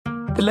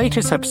The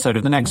latest episode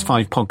of the Next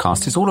 5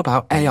 podcast is all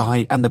about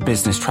AI and the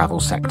business travel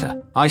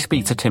sector. I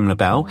speak to Tim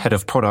LaBelle, Head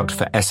of Product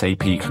for SAP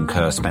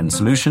Concur Spend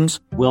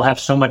Solutions. We'll have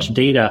so much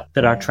data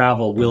that our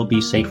travel will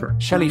be safer.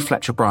 Shelley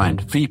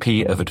Fletcher-Bryant,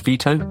 VP of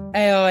Advito.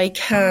 AI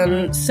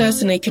can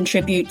certainly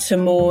contribute to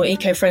more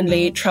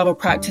eco-friendly travel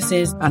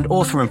practices. And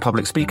author and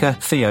public speaker,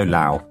 Theo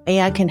Lau.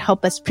 AI can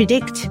help us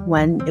predict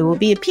when it will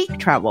be a peak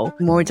travel,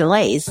 more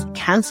delays,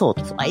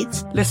 cancelled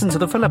flights. Listen to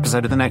the full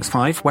episode of The Next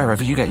 5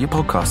 wherever you get your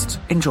podcasts.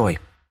 Enjoy.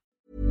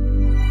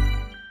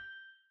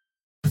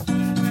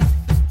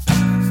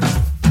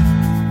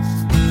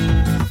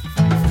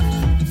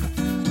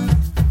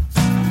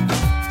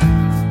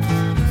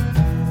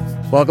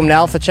 Welcome to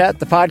Alpha Chat,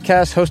 the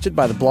podcast hosted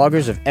by the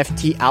bloggers of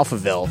FT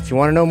Alphaville. If you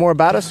want to know more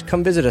about us,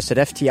 come visit us at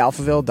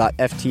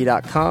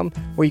ftalphaville.ft.com,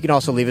 where you can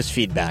also leave us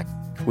feedback.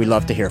 We'd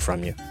love to hear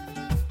from you.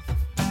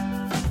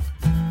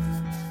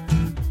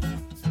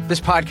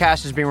 This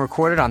podcast is being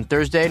recorded on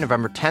Thursday,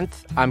 November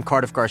 10th. I'm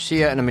Cardiff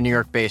Garcia, and I'm a New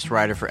York-based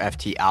writer for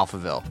FT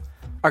Alphaville.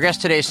 Our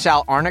guest today is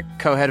Sal Arnuk,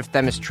 co-head of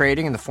Themis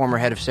Trading and the former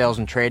head of sales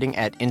and trading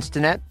at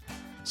Instinet.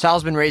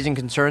 Sal's been raising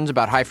concerns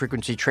about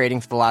high-frequency trading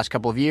for the last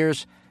couple of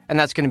years, and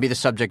that's going to be the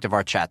subject of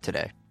our chat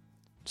today.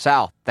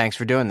 Sal, thanks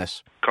for doing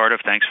this. Cardiff,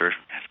 thanks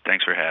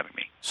for having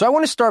me. So I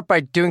want to start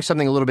by doing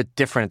something a little bit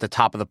different at the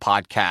top of the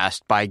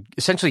podcast by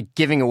essentially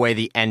giving away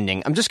the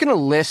ending. I'm just going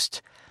to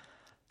list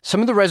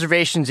some of the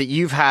reservations that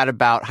you've had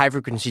about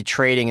high-frequency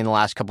trading in the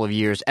last couple of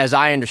years as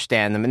I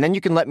understand them, and then you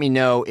can let me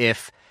know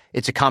if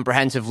it's a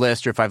comprehensive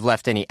list or if I've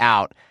left any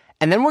out.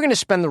 And then we're going to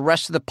spend the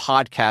rest of the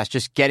podcast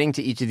just getting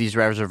to each of these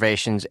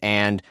reservations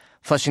and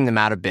fleshing them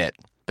out a bit.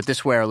 But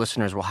this way our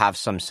listeners will have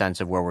some sense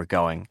of where we're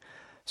going.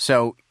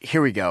 So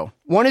here we go.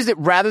 One is that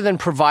rather than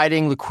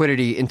providing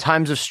liquidity in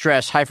times of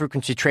stress,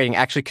 high-frequency trading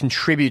actually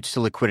contributes to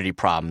liquidity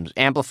problems,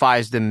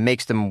 amplifies them,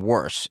 makes them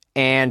worse.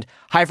 And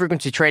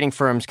high-frequency trading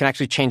firms can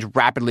actually change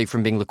rapidly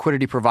from being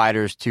liquidity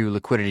providers to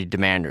liquidity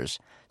demanders.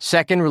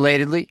 Second,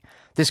 relatedly,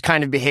 this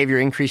kind of behavior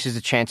increases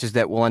the chances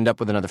that we'll end up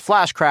with another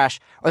flash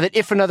crash, or that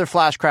if another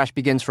flash crash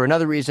begins for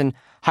another reason,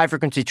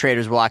 high-frequency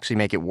traders will actually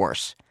make it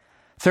worse.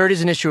 Third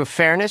is an issue of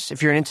fairness.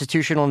 If you're an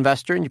institutional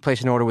investor and you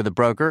place an order with a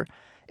broker,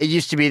 it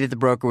used to be that the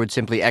broker would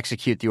simply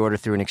execute the order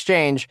through an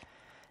exchange.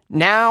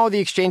 Now the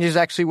exchanges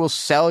actually will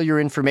sell your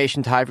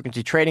information to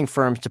high-frequency trading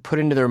firms to put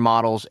into their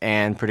models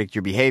and predict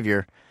your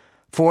behavior.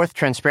 Fourth,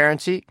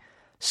 transparency.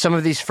 Some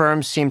of these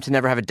firms seem to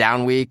never have a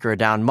down week or a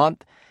down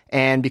month,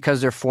 and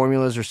because their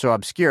formulas are so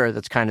obscure,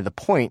 that's kind of the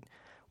point.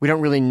 We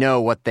don't really know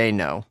what they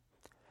know.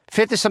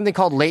 Fifth is something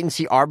called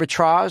latency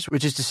arbitrage,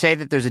 which is to say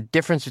that there's a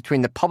difference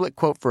between the public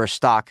quote for a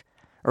stock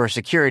or a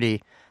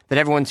security that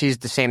everyone sees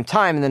at the same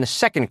time, and then a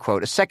second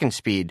quote, a second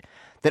speed,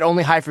 that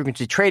only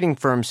high-frequency trading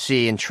firms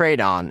see and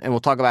trade on, and we'll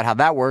talk about how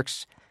that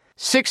works.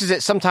 Six is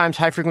that sometimes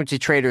high-frequency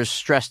traders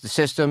stress the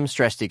system,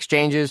 stress the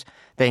exchanges,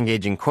 they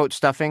engage in quote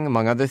stuffing,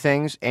 among other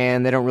things,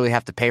 and they don't really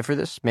have to pay for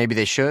this. Maybe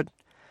they should.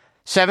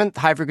 Seventh,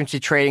 high-frequency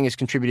trading has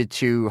contributed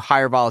to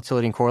higher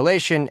volatility and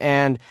correlation,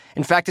 and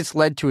in fact, it's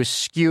led to a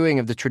skewing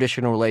of the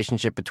traditional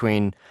relationship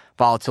between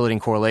volatility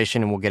and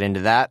correlation, and we'll get into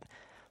that.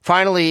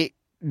 Finally,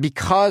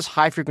 because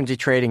high-frequency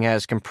trading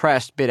has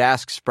compressed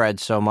bid-ask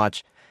spreads so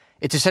much,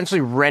 it's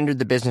essentially rendered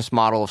the business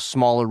model of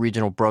smaller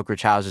regional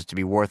brokerage houses to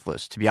be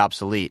worthless, to be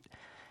obsolete.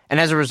 And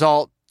as a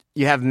result,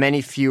 you have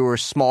many fewer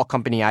small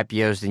company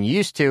IPOs than you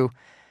used to,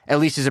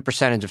 at least as a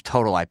percentage of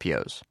total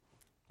IPOs.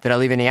 Did I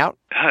leave any out?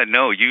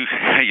 No, you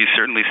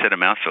certainly said a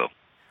mouthful.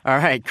 All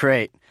right,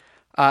 great.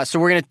 So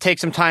we're going to take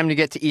some time to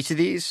get to each of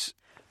these.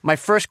 My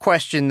first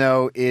question,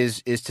 though,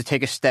 is to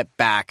take a step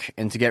back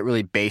and to get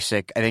really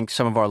basic. I think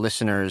some of our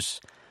listeners,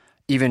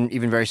 even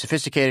very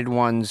sophisticated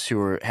ones who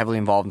are heavily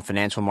involved in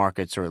financial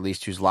markets, or at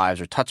least whose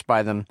lives are touched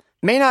by them,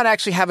 may not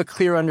actually have a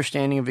clear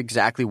understanding of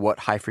exactly what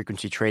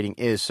high-frequency trading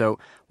is. So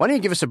why don't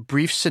you give us a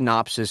brief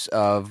synopsis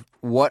of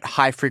what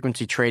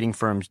high-frequency trading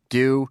firms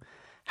do,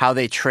 how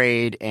they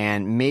trade,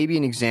 and maybe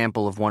an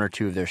example of one or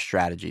two of their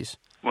strategies?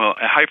 Well,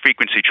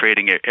 high-frequency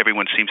trading,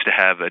 everyone seems to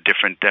have a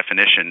different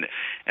definition.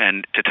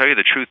 And to tell you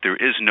the truth, there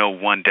is no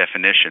one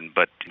definition,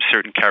 but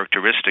certain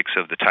characteristics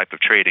of the type of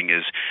trading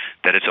is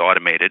that it's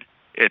automated.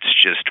 It's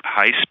just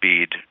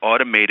high-speed,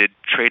 automated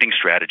trading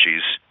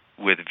strategies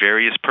with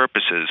various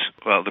purposes.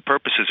 Well, the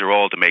purposes are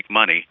all to make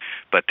money,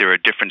 but there are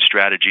different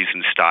strategies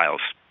and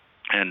styles.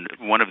 And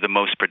one of the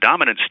most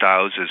predominant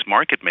styles is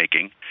market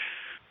making,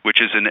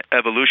 which is an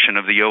evolution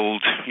of the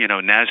old,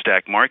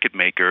 NASDAQ market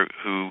maker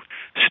who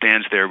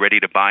stands there ready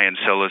to buy and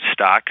sell a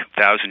stock,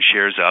 1,000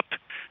 shares up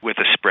with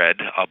a spread.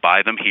 I'll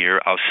buy them here,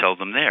 I'll sell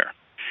them there.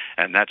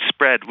 And that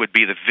spread would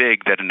be the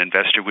VIG that an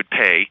investor would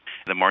pay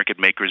the market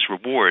maker's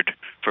reward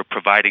for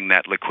providing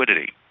that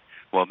liquidity.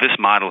 Well, this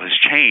model has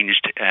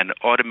changed, and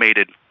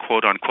automated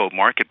quote-unquote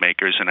market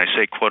makers, and I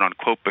say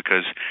quote-unquote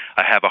because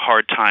I have a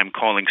hard time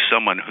calling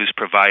someone who's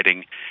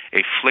providing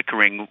a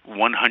flickering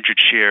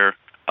 100-share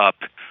up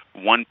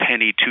 1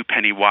 penny, 2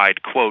 penny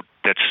wide quote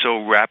that's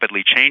so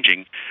rapidly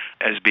changing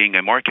as being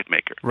a market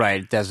maker.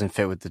 Right. It doesn't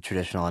fit with the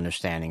traditional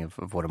understanding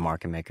of what a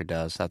market maker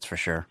does. That's for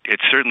sure.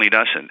 It certainly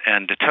doesn't.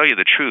 And to tell you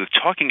the truth,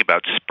 talking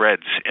about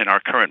spreads in our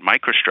current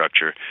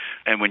microstructure,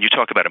 and when you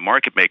talk about a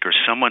market maker,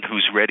 someone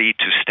who's ready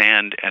to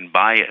stand and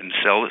buy and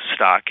sell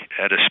stock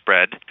at a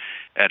spread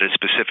at a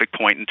specific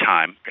point in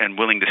time and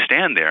willing to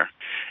stand there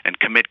and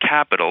commit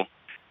capital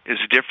is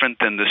different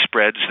than the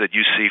spreads that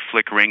you see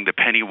flickering, the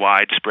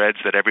penny-wide spreads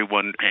that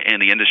everyone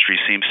in the industry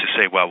seems to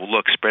say, well,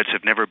 look, spreads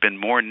have never been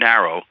more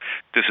narrow.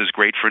 This is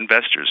great for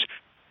investors.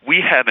 We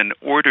have an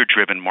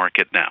order-driven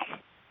market now,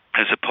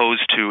 as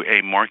opposed to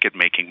a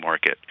market-making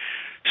market.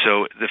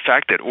 So the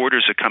fact that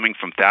orders are coming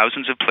from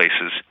thousands of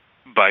places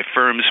by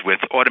firms with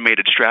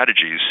automated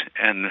strategies,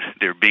 and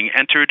they're being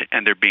entered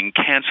and they're being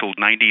canceled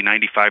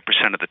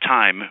 90-95% of the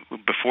time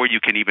before you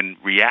can even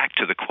react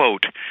to the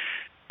quote,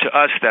 to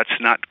us, that's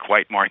not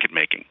quite market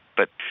making.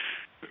 But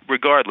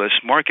regardless,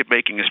 market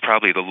making is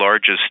probably the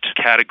largest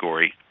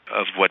category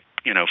of what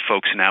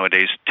folks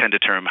nowadays tend to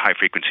term high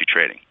frequency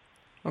trading.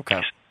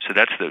 Okay. So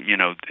that's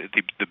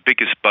the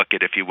biggest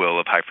bucket, if you will,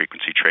 of high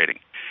frequency trading.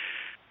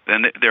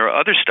 Then there are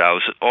other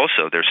styles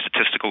also. There's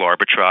statistical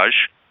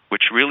arbitrage,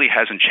 which really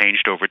hasn't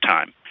changed over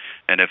time.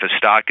 And if a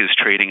stock is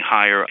trading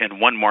higher in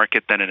one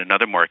market than in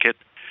another market,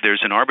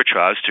 there's an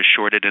arbitrage to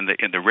short it in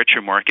the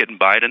richer market and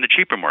buy it in the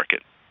cheaper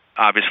market.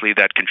 Obviously,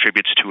 that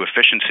contributes to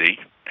efficiency,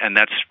 and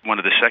that's one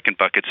of the second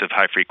buckets of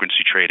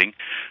high-frequency trading.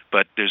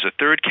 But there's a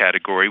third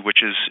category,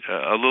 which is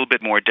a little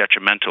bit more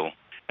detrimental,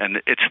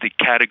 and it's the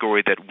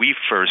category that we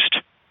first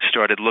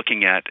started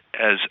looking at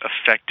as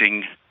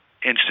affecting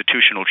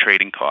institutional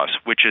trading costs,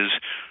 which is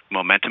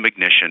momentum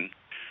ignition,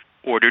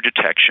 order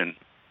detection,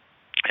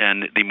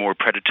 and the more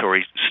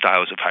predatory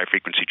styles of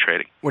high-frequency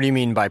trading. What do you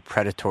mean by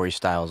predatory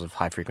styles of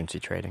high-frequency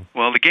trading?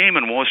 Well, the game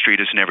on Wall Street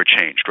has never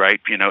changed, right?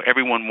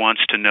 Everyone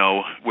wants to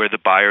know where the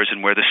buyers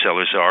and where the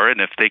sellers are, and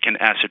if they can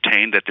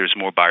ascertain that there's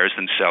more buyers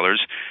than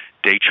sellers,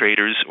 day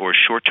traders or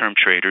short-term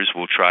traders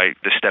will try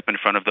to step in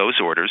front of those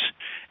orders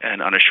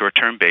and on a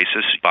short-term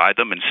basis buy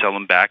them and sell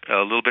them back a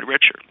little bit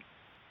richer.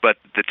 But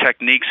the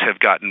techniques have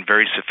gotten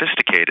very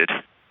sophisticated,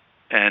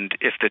 and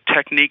if the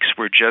techniques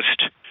were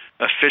just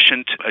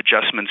efficient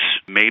adjustments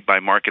made by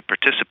market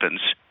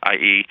participants,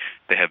 i.e.,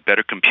 they have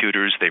better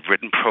computers, they've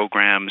written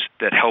programs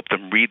that help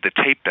them read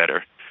the tape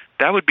better,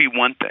 that would be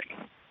one thing,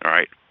 all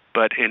right?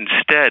 But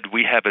instead,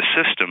 we have a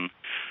system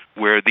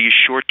where these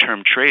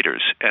short-term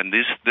traders and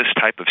this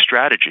type of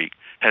strategy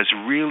has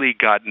really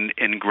gotten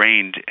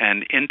ingrained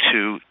and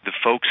into the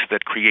folks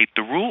that create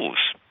the rules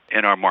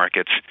in our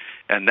markets,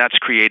 and that's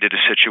created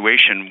a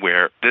situation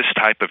where this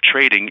type of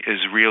trading is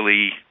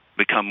really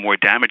become more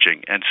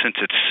damaging. And since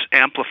it's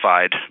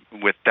amplified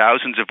with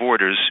thousands of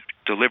orders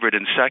delivered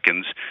in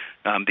seconds,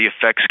 the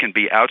effects can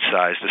be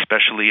outsized,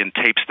 especially in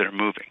tapes that are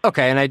moving.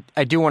 Okay, and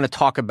I do want to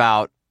talk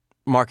about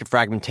market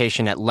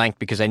fragmentation at length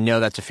because I know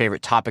that's a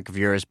favorite topic of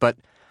yours. But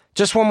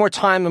just one more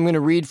time, I'm going to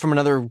read from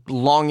another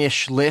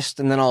longish list,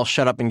 and then I'll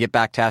shut up and get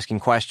back to asking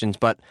questions.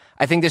 But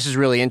I think this is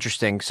really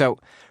interesting. So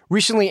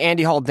recently,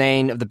 Andy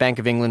Haldane of the Bank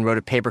of England wrote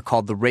a paper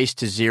called The Race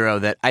to Zero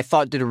that I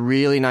thought did a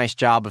really nice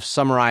job of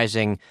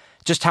summarizing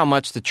just how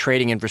much the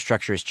trading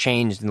infrastructure has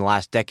changed in the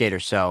last decade or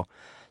so.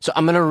 So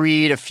I'm going to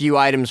read a few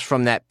items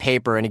from that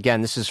paper. And again,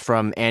 this is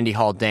from Andy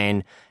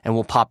Haldane, and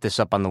we'll pop this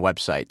up on the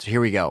website. So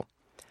here we go.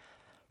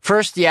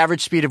 First, the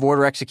average speed of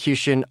order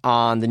execution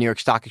on the New York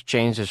Stock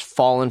Exchange has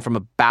fallen from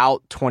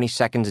about 20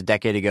 seconds a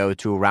decade ago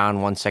to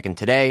around 1 second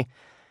today.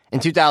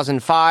 In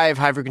 2005,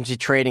 high-frequency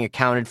trading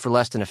accounted for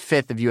less than a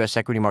fifth of U.S.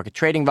 equity market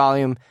trading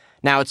volume.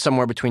 Now it's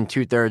somewhere between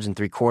 2/3 and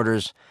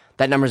 3/4.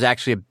 That number is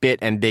actually a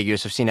bit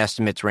ambiguous. I've seen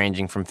estimates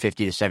ranging from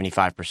 50 to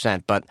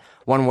 75%, but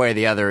one way or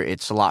the other,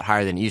 it's a lot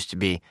higher than it used to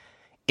be.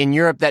 In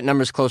Europe, that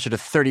number is closer to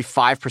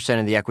 35%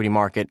 of the equity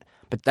market,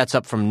 but that's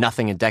up from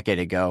nothing a decade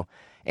ago.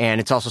 And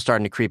it's also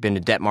starting to creep into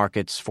debt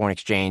markets, foreign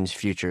exchange,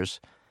 futures.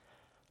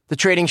 The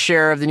trading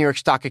share of the New York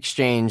Stock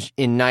Exchange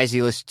in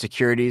NYSE-listed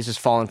securities has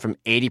fallen from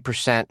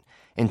 80%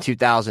 in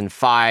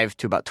 2005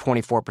 to about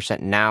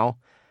 24% now.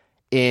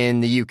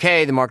 In the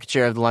UK, the market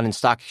share of the London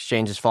Stock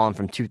Exchange has fallen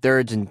from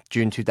 2/3 in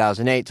June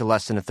 2008 to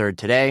less than a third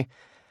today.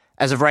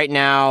 As of right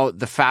now,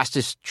 the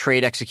fastest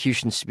trade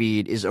execution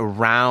speed is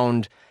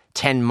around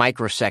 10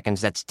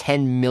 microseconds. That's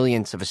 10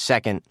 millionths of a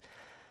second.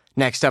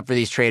 Next up for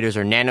these traders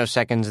are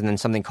nanoseconds and then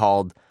something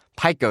called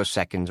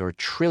picoseconds or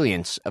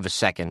trillionths of a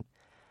second.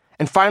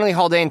 And finally,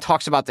 Haldane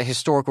talks about the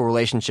historical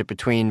relationship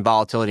between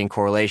volatility and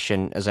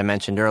correlation, as I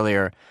mentioned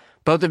earlier.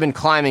 Both have been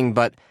climbing,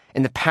 but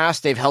in the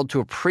past, they've held to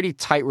a pretty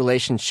tight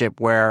relationship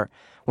where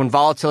when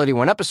volatility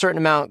went up a certain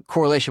amount,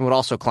 correlation would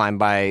also climb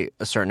by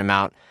a certain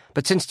amount.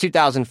 But since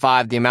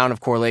 2005, the amount of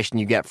correlation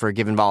you get for a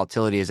given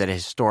volatility is at a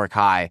historic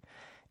high.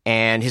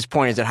 And his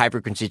point is that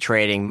high-frequency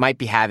trading might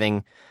be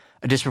having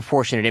a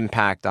disproportionate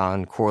impact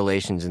on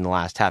correlations in the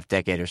last half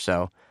decade or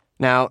so.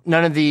 Now,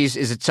 none of these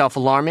is itself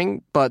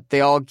alarming, but they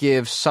all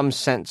give some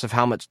sense of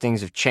how much things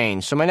have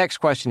changed. So my next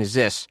question is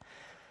this.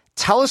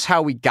 Tell us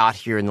how we got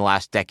here in the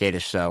last decade or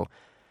so.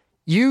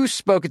 You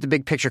spoke at the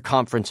Big Picture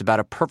Conference about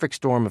a perfect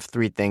storm of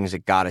three things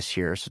that got us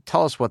here. So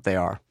tell us what they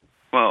are.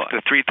 Well,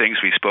 the three things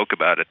we spoke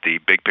about at the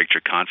Big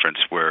Picture Conference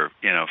were,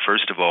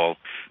 first of all,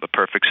 the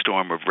perfect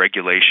storm of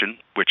regulation,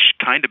 which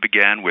kind of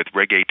began with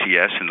Reg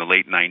ATS in the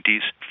late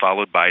 90s,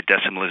 followed by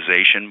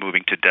decimalization,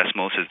 moving to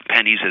decimals as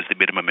pennies as the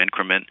minimum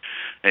increment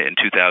in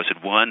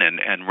 2001,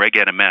 and Reg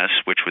NMS,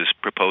 which was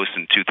proposed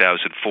in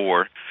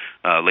 2004,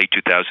 late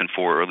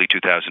 2004, early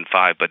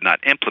 2005, but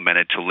not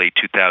implemented till late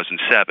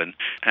 2007.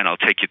 And I'll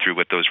take you through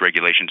what those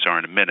regulations are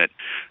in a minute.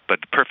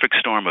 But the perfect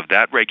storm of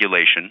that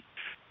regulation,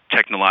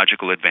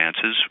 technological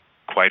advances,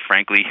 quite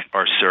frankly,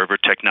 our server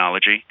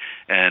technology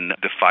and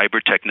the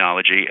fiber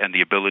technology and the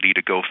ability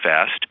to go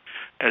fast,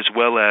 as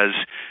well as,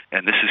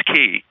 and this is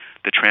key,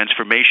 the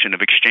transformation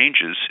of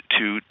exchanges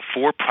to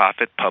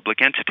for-profit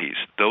public entities.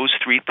 Those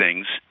three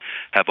things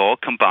have all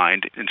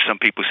combined, and some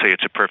people say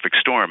it's a perfect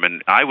storm.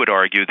 And I would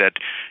argue that,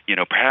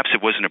 perhaps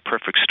it wasn't a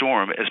perfect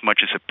storm as much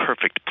as a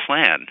perfect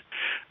plan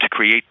to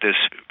create this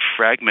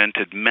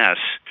fragmented mess,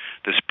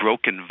 this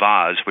broken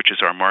vase, which is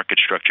our market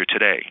structure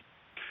today.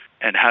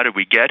 And how did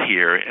we get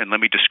here? And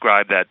let me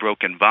describe that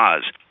broken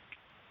vase.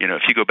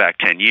 If you go back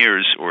 10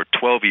 years or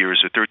 12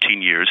 years or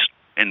 13 years,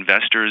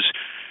 investors,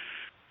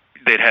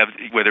 they'd have,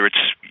 whether it's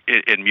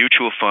in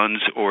mutual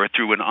funds or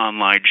through an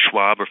online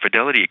Schwab or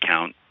Fidelity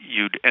account,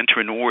 you'd enter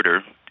an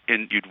order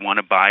and you'd want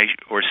to buy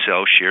or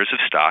sell shares of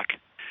stock.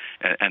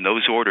 And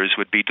those orders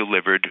would be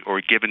delivered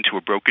or given to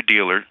a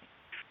broker-dealer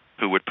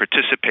who would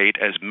participate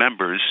as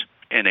members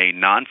in a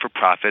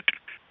non-for-profit,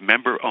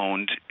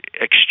 member-owned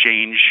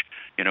exchange,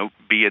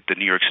 be it the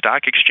New York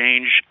Stock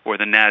Exchange or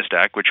the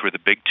NASDAQ, which were the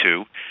big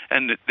two.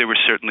 And there were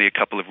certainly a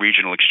couple of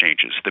regional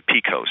exchanges, the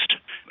P-Coast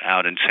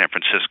out in San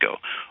Francisco,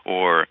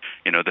 or,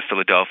 the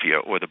Philadelphia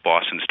or the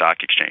Boston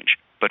Stock Exchange.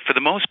 But for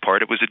the most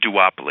part, it was a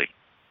duopoly.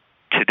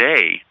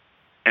 Today,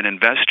 an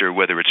investor,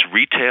 whether it's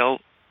retail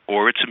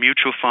or it's a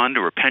mutual fund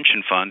or a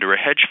pension fund or a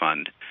hedge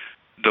fund,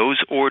 those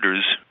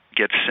orders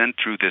get sent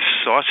through this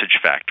sausage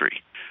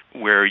factory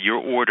where your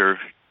order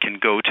can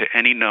go to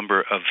any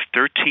number of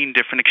 13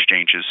 different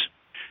exchanges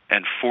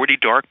and 40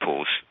 dark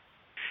pools,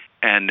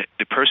 and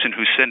the person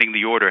who's sending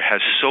the order has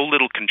so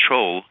little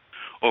control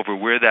over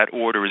where that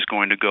order is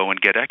going to go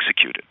and get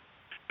executed,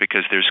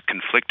 because there's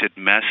conflicted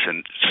mess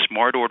and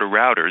smart order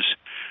routers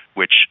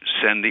which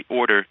send the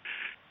order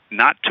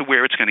not to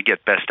where it's going to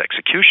get best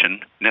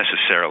execution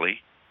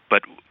necessarily,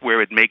 but where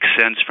it makes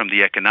sense from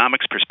the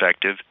economics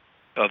perspective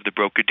of the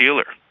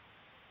broker-dealer.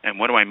 And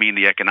what do I mean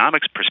the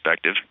economics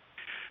perspective?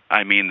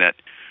 I mean that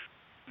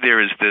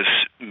there is this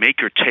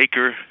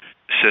maker-taker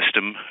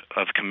system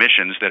of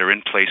commissions that are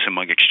in place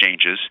among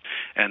exchanges,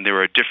 and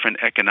there are different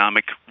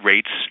economic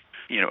rates,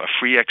 a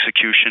free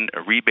execution,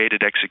 a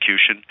rebated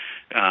execution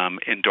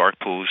in dark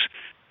pools,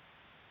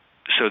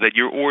 so that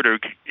your order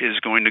is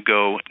going to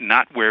go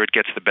not where it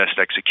gets the best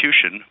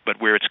execution,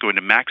 but where it's going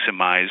to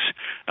maximize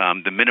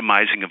the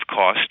minimizing of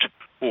cost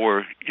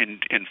or,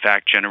 in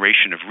fact,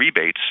 generation of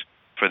rebates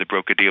for the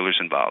broker-dealers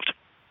involved.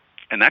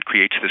 And that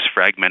creates this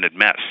fragmented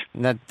mess.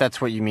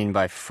 That's what you mean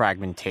by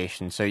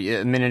fragmentation. So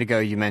a minute ago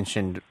you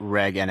mentioned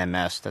Reg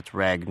NMS, that's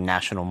Reg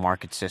National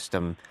Market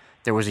System.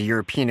 There was a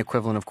European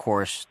equivalent, of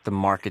course, the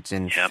Markets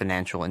in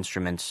Financial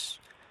Instruments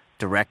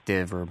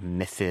Directive, or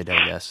MiFID,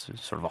 I guess,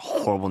 sort of a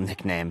horrible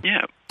nickname.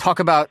 Yeah. Talk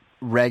about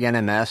Reg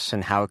NMS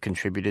and how it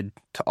contributed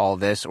to all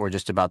this, or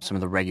just about some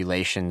of the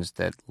regulations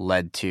that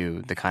led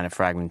to the kind of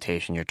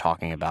fragmentation you're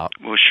talking about.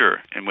 Well,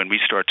 sure. And when we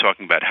start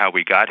talking about how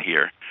we got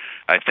here,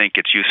 I think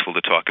it's useful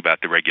to talk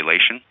about the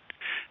regulation.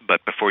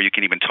 But before you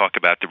can even talk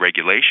about the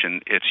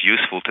regulation, it's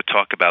useful to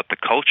talk about the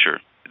culture.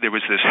 There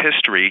was this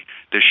history,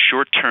 this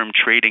short-term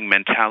trading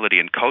mentality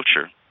and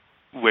culture,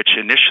 which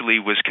initially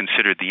was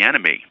considered the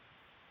enemy.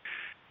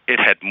 It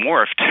had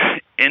morphed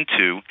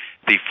into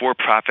the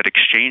for-profit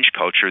exchange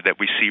culture that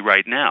we see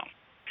right now.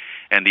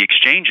 And the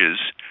exchanges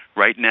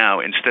right now,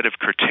 instead of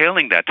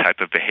curtailing that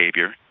type of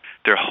behavior,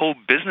 their whole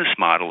business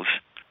models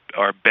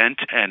are bent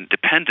and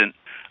dependent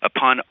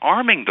upon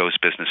arming those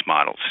business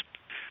models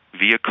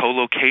via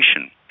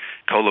co-location.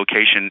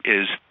 Co-location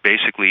is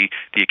basically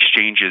the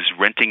exchanges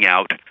renting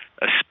out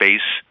a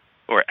space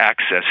or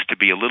access to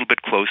be a little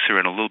bit closer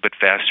and a little bit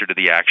faster to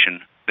the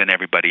action than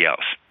everybody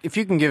else. If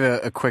you can give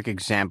a quick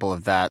example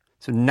of that.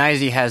 So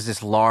NYSE has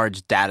this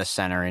large data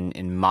center in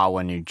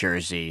Mahwah, New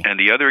Jersey. And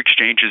the other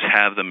exchanges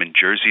have them in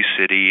Jersey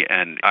City,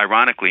 and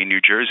ironically,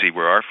 New Jersey,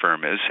 where our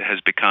firm is, has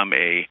become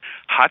a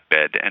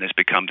hotbed and has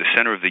become the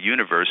center of the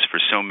universe for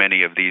so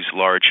many of these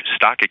large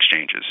stock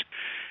exchanges.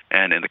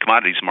 And in the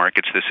commodities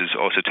markets, this is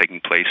also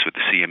taking place with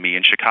the CME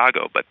in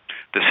Chicago. But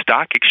the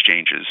stock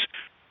exchanges,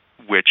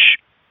 which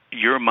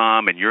your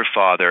mom and your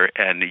father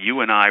and you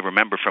and I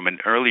remember from an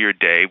earlier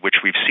day, which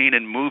we've seen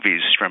in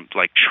movies from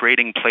like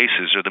Trading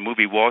Places or the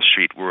movie Wall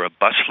Street, were a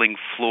bustling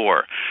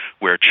floor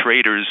where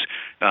traders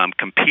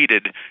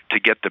competed to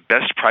get the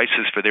best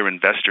prices for their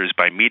investors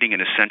by meeting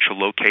in a central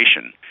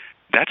location.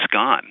 That's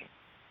gone.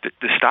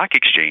 The stock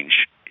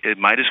exchange, it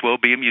might as well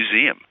be a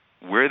museum.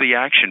 Where the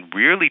action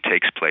really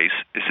takes place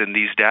is in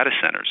these data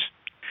centers.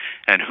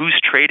 And who's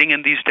trading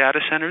in these data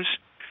centers?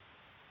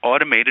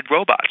 Automated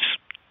robots.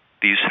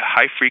 These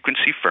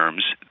high-frequency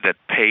firms that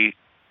pay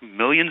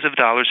millions of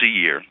dollars a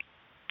year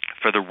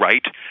for the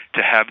right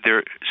to have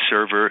their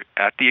server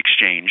at the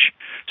exchange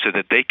so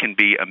that they can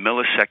be a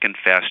millisecond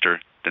faster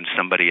than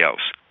somebody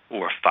else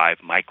or 5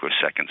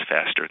 microseconds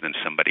faster than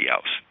somebody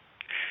else.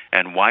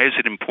 And why is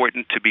it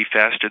important to be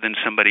faster than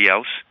somebody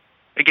else?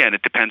 Again,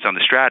 it depends on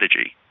the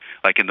strategy.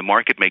 Like in the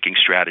market-making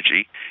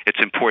strategy, it's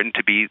important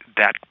to be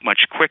that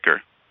much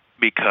quicker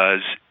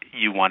because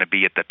you want to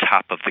be at the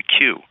top of the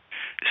queue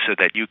so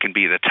that you can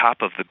be the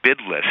top of the bid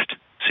list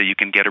so you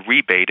can get a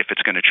rebate if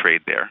it's going to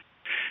trade there.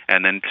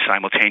 And then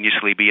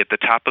simultaneously be at the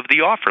top of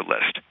the offer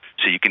list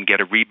so you can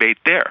get a rebate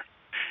there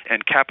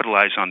and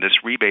capitalize on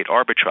this rebate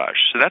arbitrage.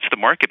 So that's the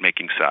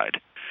market-making side.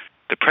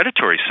 The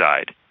predatory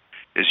side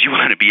is you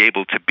want to be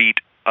able to beat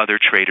other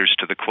traders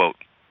to the quote,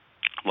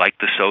 like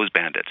the SOS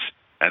bandits.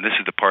 And this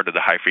is the part of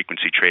the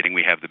high-frequency trading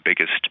we have the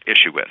biggest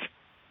issue with.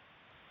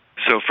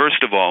 So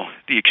first of all,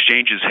 the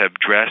exchanges have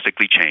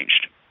drastically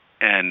changed,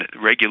 and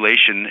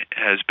regulation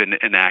has been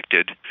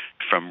enacted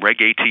from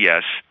Reg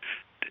ATS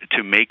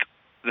to make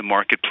the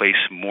marketplace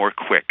more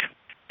quick.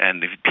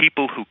 And the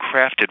people who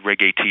crafted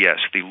Reg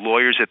ATS, the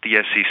lawyers at the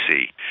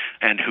SEC,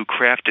 and who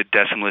crafted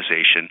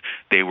decimalization,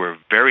 they were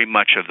very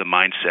much of the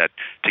mindset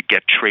to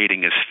get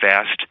trading as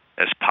fast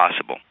as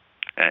possible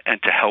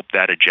and to help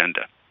that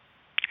agenda.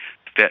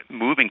 That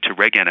moving to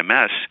Reg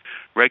NMS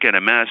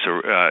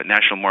or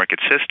National Market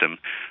System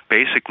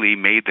basically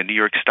made the New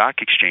York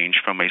Stock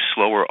Exchange from a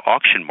slower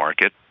auction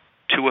market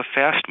to a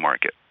fast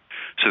market.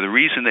 So the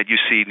reason that you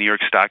see New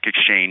York Stock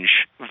Exchange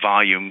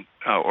volume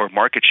or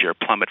market share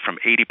plummet from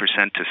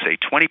 80% to, say,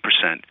 20%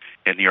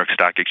 in New York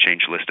Stock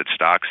Exchange listed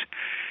stocks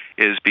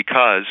is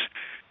because,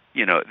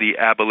 the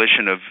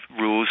abolition of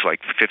rules like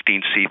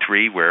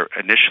 15C3, where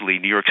initially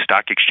New York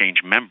Stock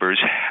Exchange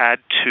members had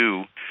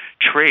to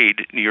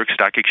trade New York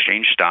Stock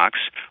Exchange stocks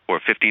or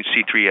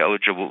 15C3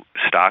 eligible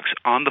stocks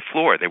on the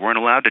floor. They weren't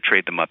allowed to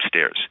trade them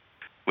upstairs.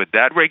 With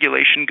that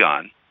regulation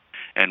gone,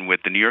 and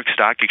with the New York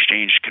Stock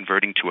Exchange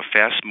converting to a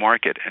fast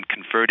market and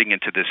converting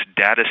into this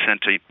data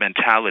center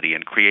mentality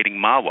and creating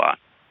MAWA,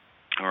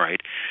 all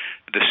right,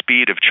 the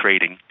speed of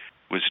trading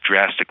was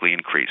drastically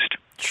increased.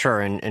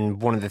 Sure,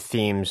 and one of the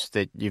themes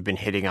that you've been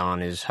hitting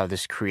on is how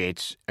this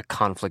creates a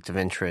conflict of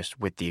interest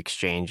with the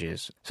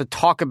exchanges. So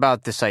talk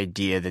about this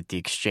idea that the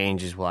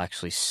exchanges will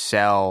actually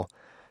sell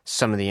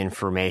some of the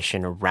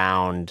information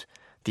around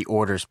the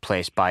orders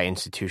placed by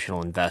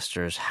institutional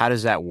investors. How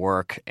does that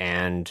work,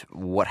 and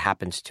what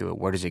happens to it?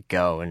 Where does it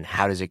go, and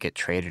how does it get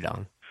traded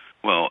on?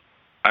 Well,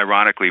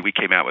 ironically, we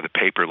came out with a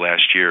paper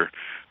last year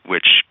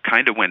which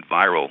kind of went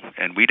viral,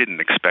 and we didn't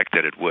expect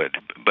that it would.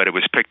 But it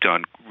was picked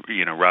on,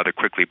 rather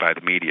quickly by the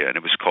media, and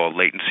it was called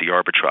Latency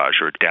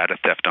Arbitrage, or Data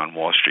Theft on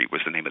Wall Street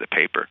was the name of the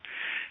paper.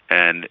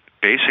 And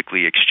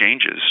basically,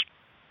 exchanges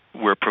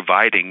were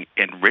providing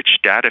enriched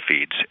data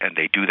feeds, and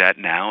they do that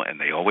now, and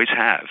they always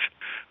have.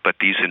 But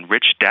these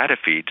enriched data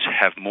feeds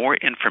have more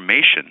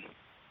information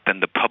than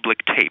the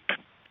public tape.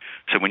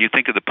 So when you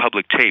think of the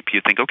public tape,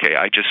 you think, okay,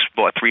 I just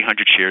bought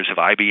 300 shares of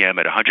IBM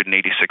at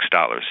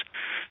 $186.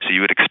 So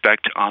you would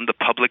expect on the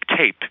public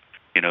tape,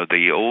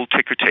 the old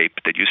ticker tape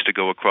that used to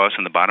go across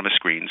on the bottom of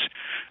screens,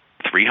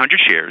 300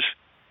 shares,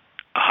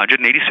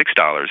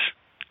 $186,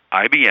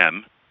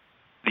 IBM,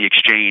 the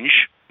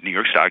exchange, New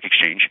York Stock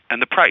Exchange,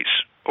 and the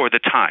price or the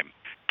time,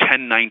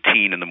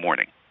 10:19 in the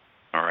morning.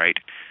 All right?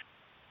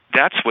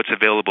 That's what's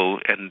available,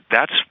 and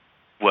that's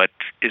what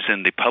is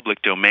in the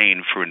public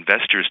domain for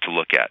investors to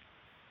look at.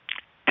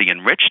 The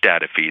enriched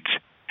data feeds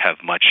have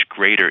much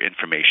greater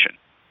information.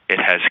 It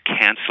has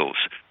cancels,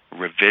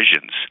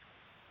 revisions.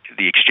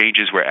 The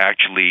exchanges were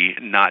actually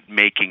not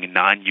making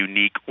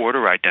non-unique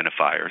order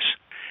identifiers,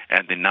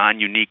 and the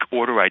non-unique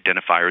order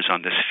identifiers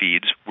on these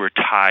feeds were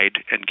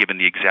tied and given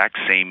the exact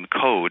same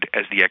code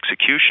as the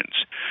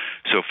executions.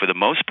 So for the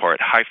most part,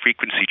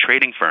 high-frequency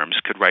trading firms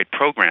could write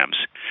programs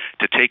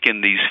to take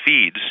in these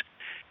feeds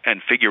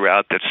and figure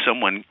out that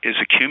someone is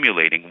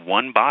accumulating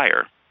one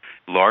buyer,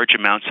 large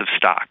amounts of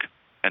stock,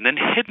 and then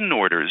hidden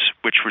orders,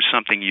 which were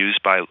something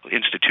used by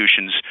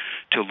institutions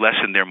to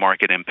lessen their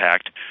market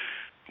impact.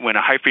 When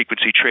a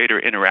high-frequency trader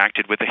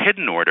interacted with a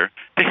hidden order,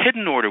 the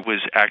hidden order was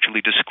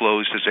actually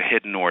disclosed as a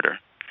hidden order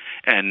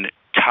and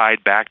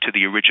tied back to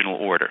the original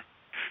order,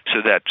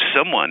 so that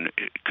someone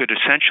could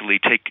essentially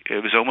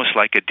it was almost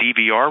like a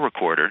DVR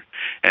recorder,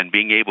 and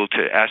being able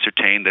to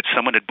ascertain that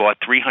someone had bought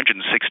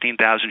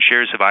 316,000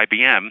 shares of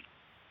IBM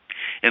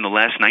in the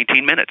last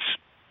 19 minutes.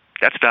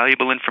 That's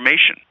valuable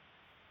information.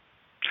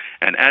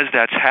 And as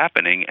that's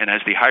happening, and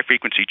as the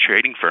high-frequency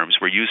trading firms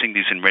were using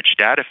these enriched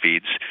data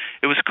feeds,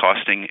 it was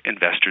costing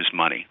investors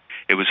money.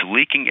 It was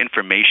leaking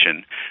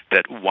information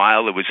that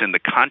while it was in the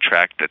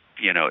contract that,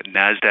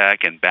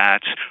 NASDAQ and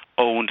BATS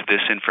owned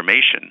this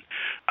information,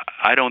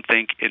 I don't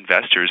think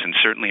investors, and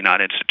certainly not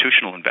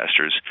institutional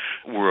investors,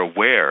 were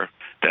aware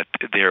that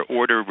their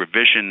order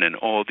revision and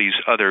all these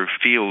other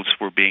fields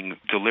were being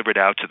delivered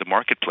out to the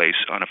marketplace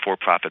on a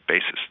for-profit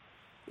basis.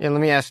 Yeah,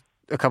 let me ask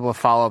a couple of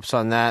follow-ups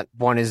on that.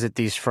 One is that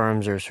these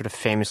firms are sort of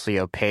famously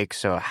opaque.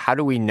 So how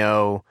do we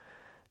know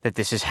that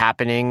this is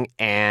happening,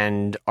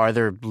 and are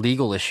there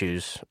legal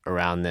issues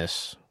around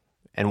this,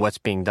 and what's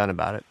being done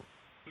about it?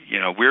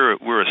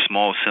 We're a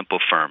small, simple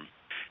firm.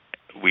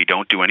 We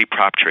don't do any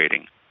prop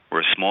trading.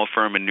 We're a small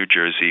firm in New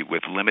Jersey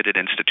with limited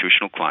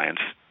institutional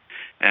clients.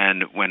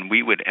 And when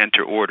we would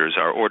enter orders,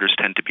 our orders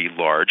tend to be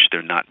large.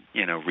 They're not,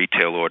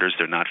 retail orders.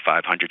 They're not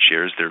 500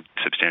 shares. They're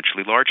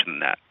substantially larger than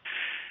that.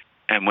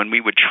 And when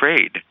we would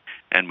trade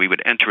and we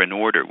would enter an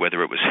order,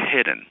 whether it was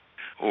hidden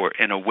or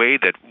in a way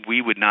that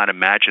we would not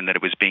imagine that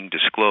it was being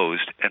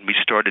disclosed, and we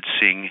started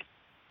seeing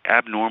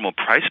abnormal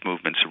price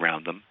movements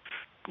around them,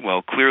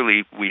 well,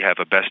 clearly we have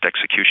a best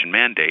execution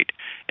mandate,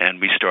 and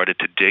we started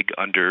to dig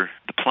under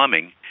the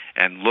plumbing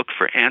and look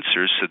for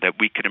answers so that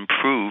we could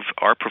improve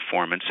our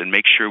performance and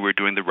make sure we're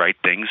doing the right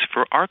things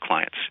for our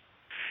clients.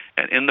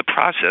 And in the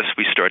process,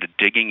 we started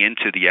digging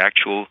into the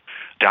actual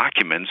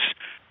documents,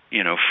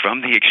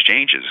 from the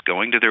exchanges,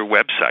 going to their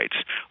websites,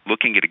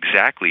 looking at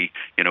exactly,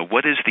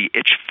 what is the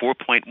ITCH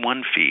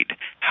 4.1 feed?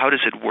 How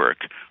does it work?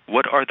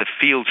 What are the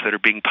fields that are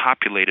being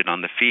populated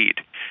on the feed?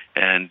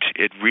 And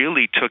it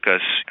really took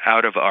us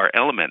out of our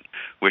element,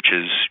 which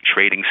is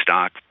trading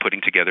stock, putting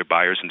together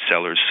buyers and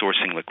sellers,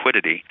 sourcing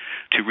liquidity,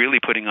 to really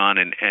putting on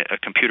a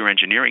computer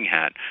engineering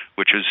hat,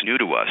 which was new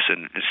to us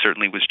and it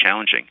certainly was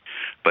challenging.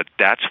 But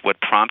that's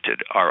what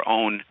prompted our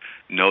own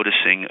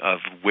noticing of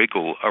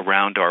wiggle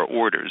around our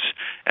orders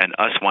and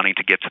us wanting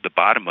to get to the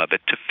bottom of it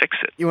to fix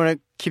it. You want to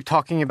keep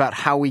talking about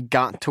how we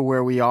got to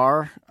where we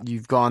are?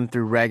 You've gone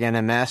through Reg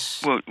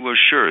NMS. Well,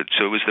 sure.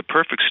 So it was the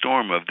perfect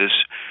storm of this.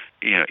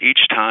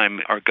 Each time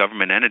our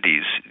government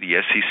entities, the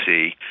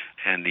SEC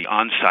and the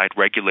on-site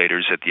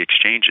regulators at the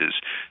exchanges,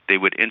 they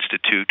would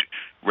institute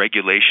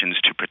regulations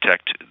to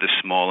protect the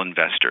small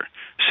investor.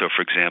 So,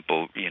 for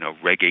example,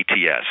 Reg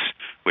ATS,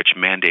 which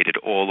mandated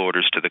all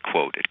orders to the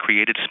quote. It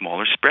created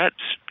smaller spreads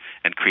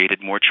and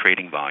created more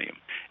trading volume.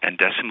 And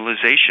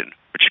decimalization,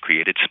 which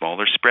created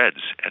smaller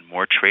spreads and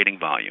more trading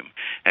volume.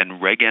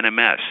 And Reg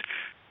NMS,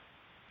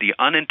 the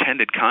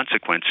unintended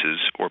consequences,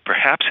 or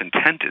perhaps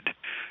intended,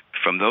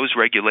 from those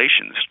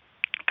regulations,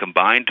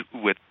 combined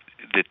with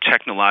the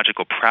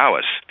technological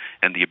prowess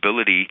and the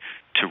ability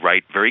to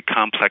write very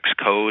complex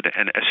code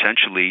and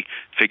essentially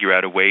figure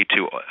out a way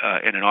to,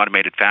 in an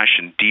automated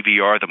fashion,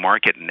 DVR the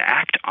market and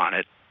act on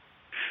it,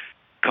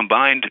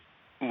 combined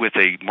with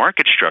a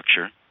market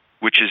structure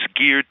which is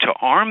geared to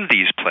arm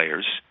these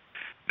players,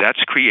 that's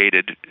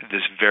created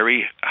this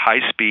very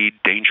high-speed,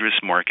 dangerous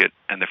market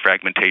and the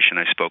fragmentation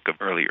I spoke of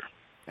earlier.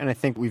 And I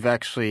think we've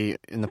actually,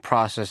 in the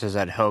process, as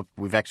I'd hoped,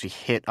 we've actually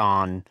hit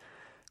on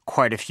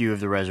quite a few of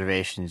the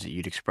reservations that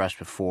you'd expressed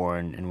before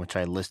and which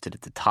I listed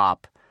at the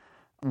top.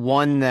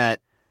 One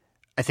that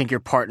I think your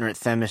partner at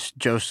Themis,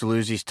 Joe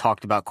Saluzzi's,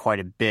 talked about quite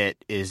a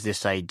bit is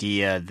this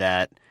idea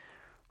that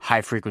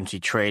high-frequency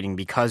trading,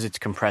 because it's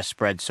compressed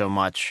spread so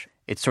much,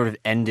 it sort of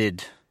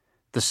ended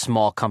the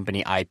small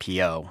company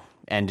IPO.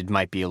 Ended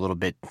might be a little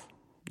bit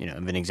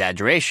of an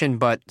exaggeration,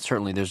 but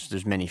certainly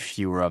there's many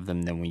fewer of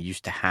them than we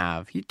used to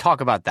have. You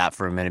talk about that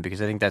for a minute,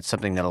 because I think that's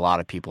something that a lot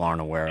of people aren't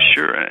aware of.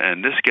 Sure,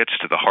 and this gets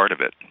to the heart of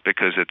it,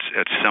 because it's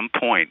at some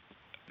point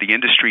the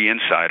industry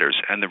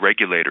insiders and the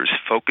regulators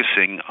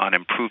focusing on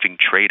improving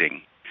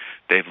trading,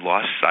 they've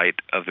lost sight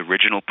of the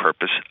original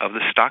purpose of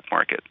the stock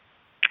market.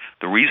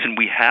 The reason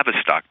we have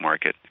a stock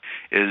market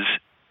is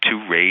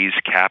to raise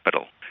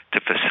capital,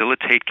 to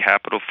facilitate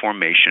capital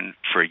formation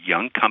for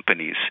young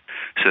companies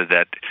so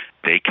that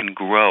they can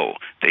grow.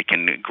 They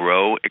can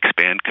grow,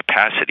 expand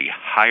capacity,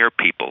 hire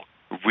people,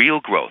 real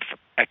growth,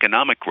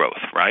 economic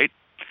growth, right?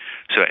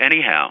 So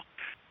anyhow,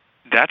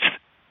 that's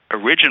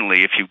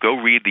originally, if you go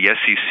read the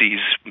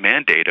SEC's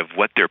mandate of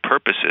what their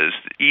purpose is,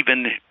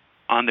 even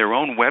on their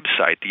own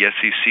website, the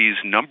SEC's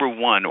number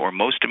one or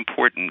most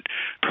important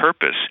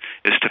purpose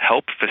is to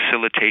help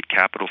facilitate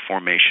capital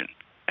formation,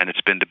 and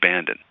it's been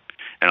abandoned.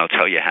 And I'll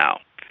tell you how.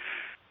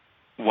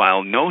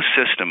 While no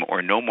system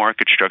or no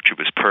market structure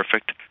was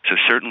perfect, so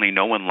certainly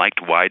no one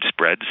liked wide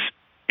spreads.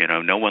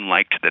 No one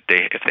liked that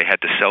if they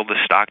had to sell the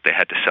stock, they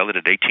had to sell it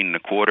at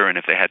 18.25, and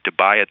if they had to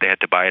buy it, they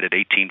had to buy it at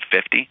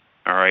 18.50.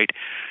 All right,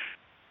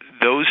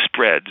 those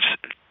spreads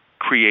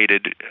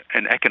created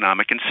an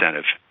economic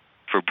incentive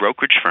for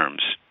brokerage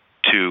firms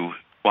to,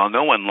 while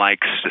no one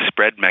likes the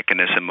spread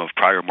mechanism of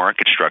prior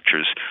market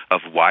structures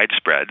of wide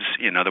spreads,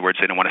 in other words,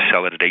 they don't want to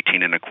sell it at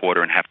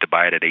 18.25 and have to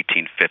buy it at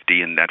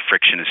 18.50, and that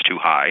friction is too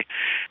high.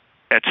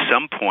 At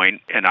some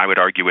point, and I would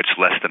argue it's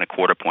less than a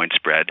quarter-point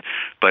spread,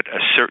 but a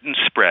certain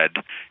spread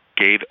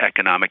gave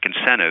economic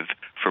incentive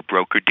for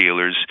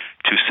broker-dealers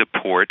to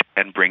support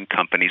and bring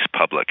companies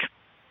public.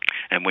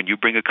 And when you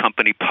bring a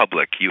company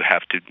public, you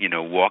have to,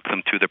 walk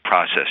them through the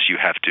process. You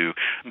have to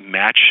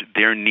match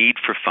their need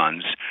for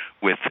funds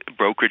with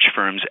brokerage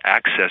firms'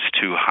 access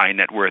to high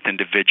net worth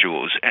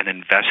individuals and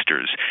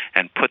investors,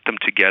 and put them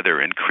together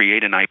and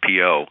create an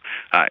IPO.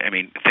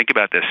 Think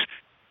about this.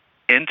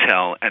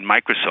 Intel and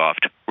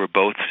Microsoft were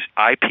both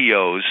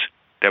IPOs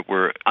that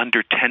were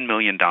under $10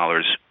 million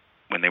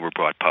when they were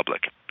brought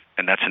public.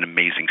 And that's an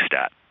amazing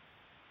stat.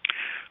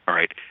 All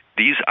right.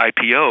 These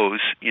IPOs,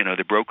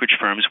 the brokerage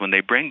firms, when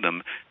they bring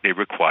them, they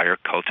require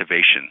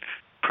cultivation,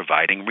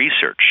 providing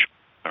research,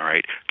 all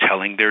right,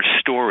 telling their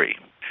story,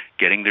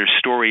 getting their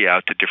story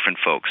out to different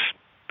folks,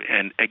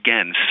 and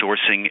again,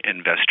 sourcing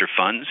investor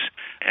funds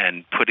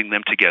and putting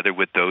them together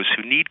with those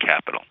who need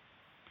capital.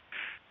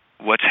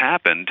 What's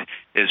happened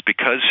is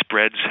because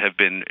spreads have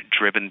been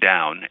driven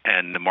down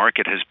and the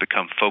market has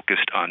become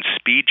focused on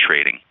speed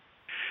trading,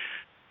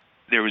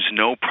 there is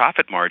no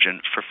profit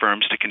margin for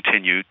firms to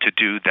continue to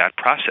do that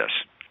process.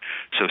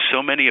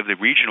 So many of the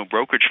regional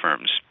brokerage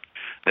firms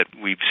that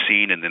we've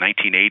seen in the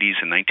 1980s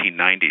and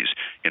 1990s,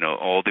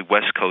 all the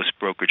West Coast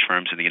brokerage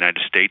firms in the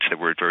United States that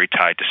were very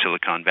tied to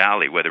Silicon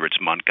Valley, whether it's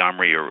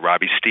Montgomery or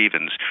Robbie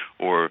Stevens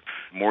or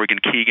Morgan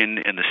Keegan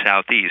in the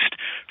Southeast,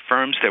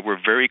 firms that were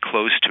very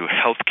close to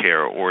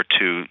healthcare or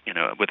to,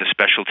 with a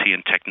specialty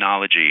in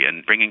technology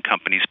and bringing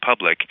companies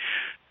public,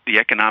 the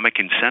economic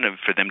incentive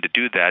for them to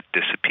do that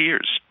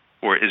disappears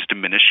or is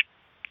diminished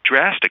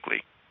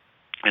drastically.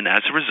 And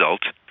as a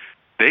result,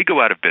 they go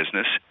out of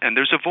business and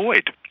there's a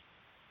void.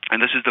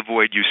 And this is the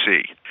void you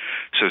see.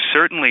 So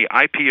certainly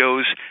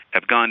IPOs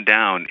have gone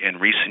down in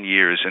recent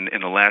years and in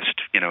the last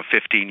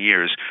 15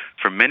 years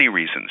for many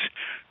reasons.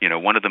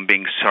 One of them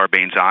being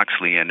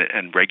Sarbanes-Oxley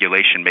and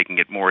regulation making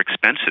it more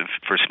expensive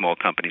for small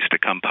companies to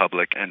come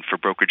public and for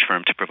brokerage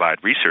firms to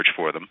provide research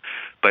for them.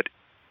 But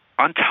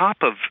on top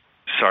of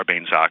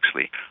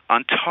Sarbanes-Oxley,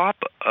 on top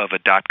of a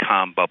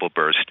dot-com bubble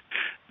burst,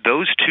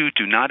 those two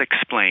do not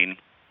explain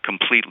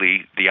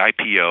completely the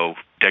IPO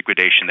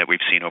degradation that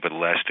we've seen over the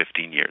last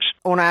 15 years.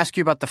 I want to ask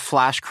you about the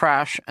flash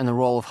crash and the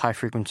role of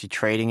high-frequency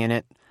trading in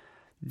it.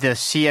 The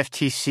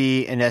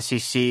CFTC and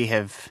SEC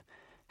have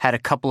had a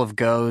couple of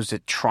goes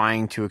at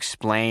trying to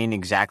explain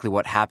exactly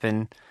what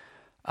happened.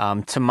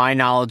 To my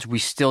knowledge, we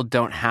still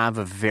don't have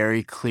a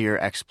very clear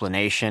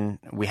explanation.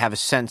 We have a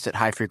sense that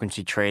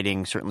high-frequency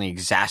trading certainly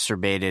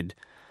exacerbated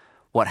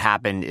what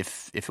happened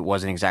if it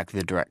wasn't exactly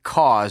the direct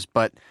cause.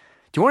 But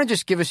do you want to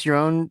just give us your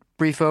own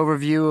brief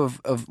overview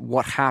of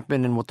what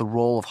happened and what the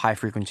role of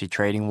high-frequency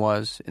trading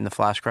was in the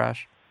flash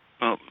crash?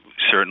 Well,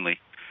 certainly.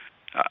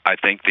 I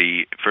think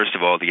first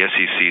of all, the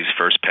SEC's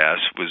first pass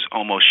was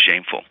almost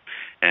shameful,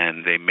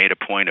 and they made a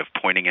point of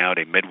pointing out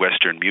a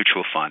Midwestern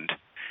mutual fund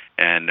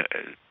and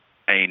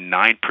a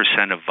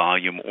 9% of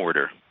volume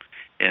order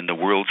in the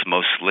world's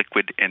most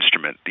liquid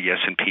instrument, the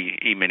S&P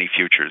E-mini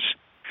futures,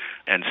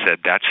 and said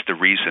that's the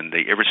reason,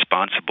 the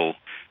irresponsible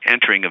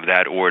entering of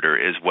that order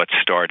is what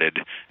started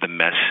the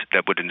mess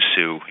that would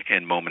ensue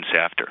in moments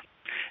after.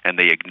 And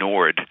they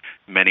ignored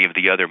many of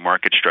the other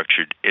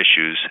market-structured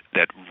issues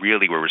that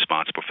really were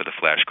responsible for the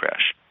flash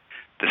crash.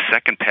 The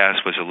second pass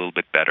was a little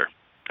bit better,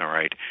 all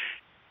right?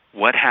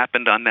 What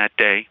happened on that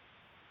day?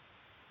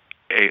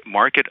 A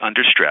market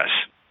under stress,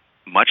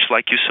 much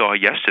like you saw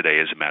yesterday,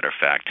 as a matter of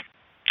fact,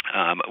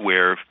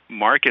 where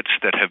markets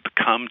that have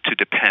come to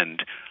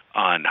depend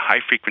on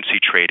high-frequency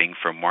trading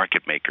for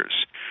market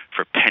makers,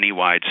 for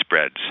penny-wide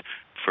spreads,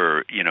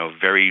 for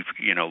very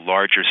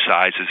larger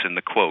sizes in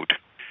the quote.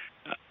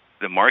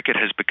 The market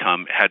had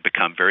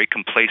become very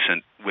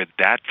complacent with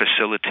that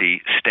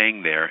facility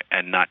staying there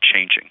and not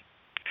changing.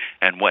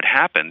 And what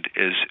happened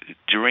is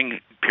during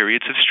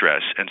periods of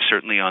stress, and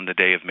certainly on the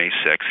day of May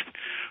 6th,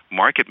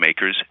 market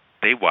makers,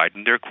 they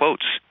widened their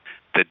quotes.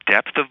 The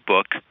depth of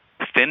book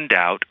thinned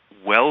out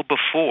well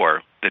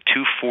before the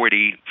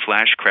 240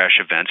 flash crash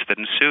events that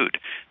ensued.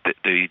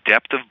 The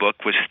depth of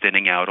book was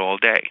thinning out all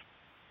day.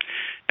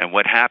 And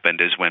what happened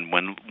is when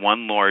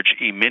one large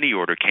E-mini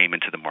order came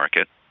into the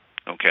market,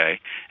 okay,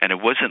 and it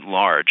wasn't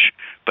large,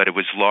 but it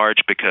was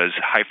large because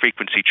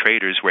high-frequency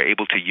traders were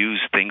able to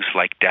use things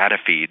like data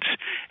feeds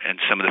and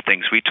some of the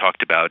things we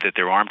talked about that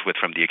they're armed with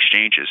from the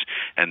exchanges.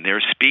 And their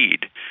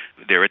speed,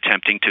 they're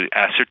attempting to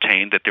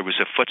ascertain that there was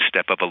a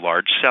footstep of a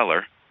large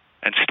seller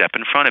and step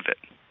in front of it.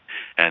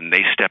 And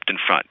they stepped in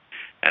front.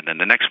 And then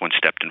the next one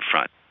stepped in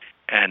front.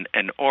 And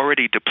an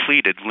already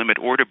depleted limit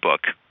order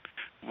book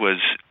was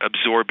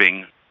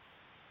absorbing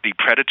the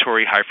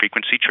predatory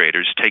high-frequency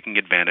traders taking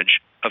advantage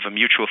of a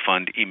mutual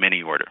fund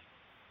E-mini order.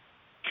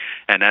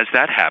 And as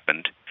that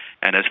happened,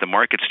 and as the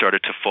market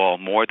started to fall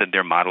more than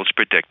their models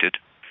predicted,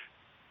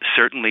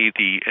 certainly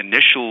the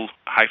initial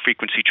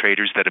high-frequency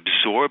traders that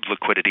absorbed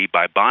liquidity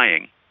by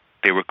buying,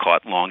 they were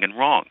caught long and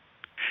wrong.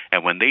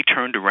 And when they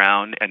turned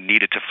around and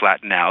needed to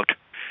flatten out,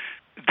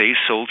 they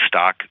sold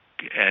stock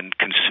and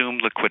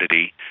consumed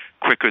liquidity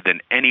quicker than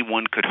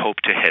anyone could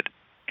hope to hit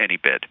any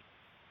bid.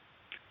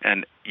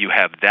 And you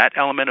have that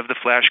element of the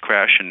flash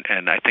crash,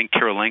 and I think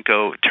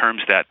Kirilenko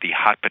terms that the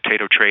hot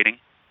potato trading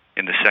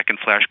in the second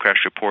flash crash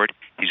report.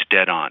 He's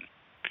dead on.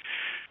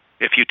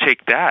 If you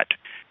take that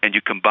and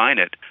you combine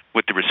it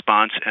with the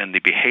response and the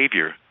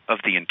behavior of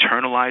the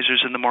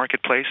internalizers in the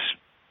marketplace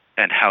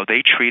and how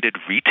they treated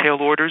retail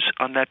orders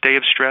on that day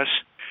of stress,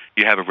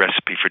 you have a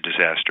recipe for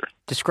disaster.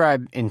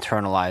 Describe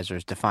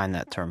internalizers. Define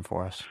that term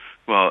for us.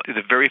 Well,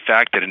 the very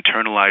fact that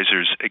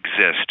internalizers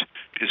exist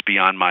is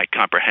beyond my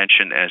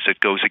comprehension, as it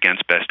goes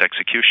against best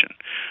execution.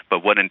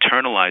 But what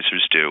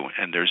internalizers do,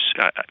 and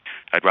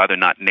I'd rather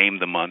not name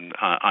them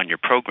on your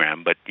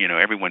program, but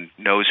everyone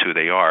knows who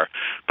they are.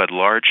 But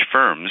large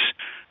firms,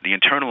 the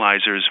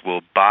internalizers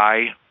will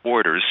buy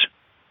orders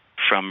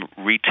from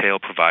retail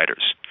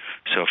providers.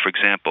 So, for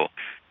example,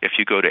 if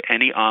you go to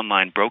any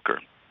online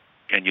broker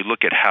and you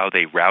look at how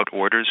they route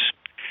orders,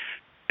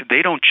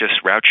 they don't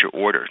just route your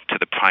order to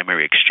the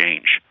primary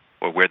exchange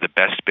or where the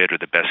best bid or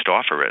the best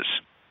offer is.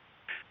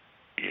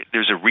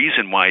 There's a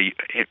reason why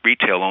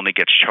retail only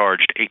gets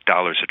charged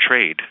 $8 a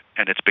trade,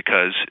 and it's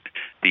because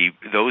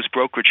those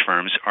brokerage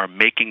firms are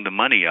making the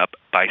money up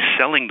by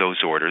selling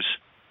those orders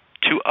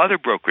to other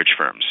brokerage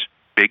firms,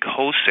 big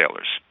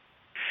wholesalers.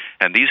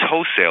 And these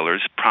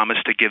wholesalers promise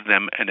to give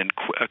them an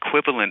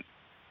equivalent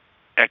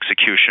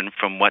execution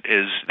from what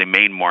is the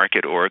main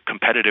market or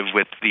competitive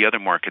with the other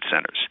market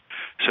centers.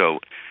 So,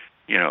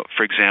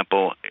 for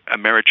example,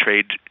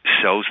 Ameritrade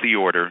sells the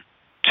order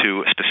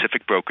to a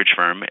specific brokerage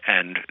firm,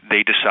 and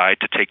they decide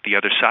to take the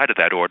other side of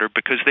that order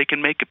because they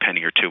can make a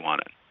penny or two on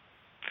it.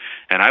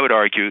 And I would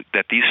argue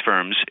that these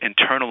firms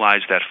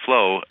internalize that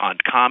flow on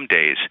calm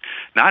days,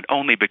 not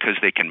only because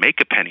they can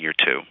make a penny or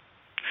two,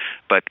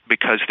 but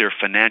because they're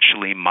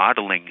financially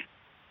modeling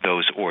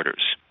those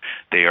orders.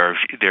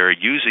 They're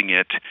using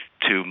it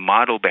to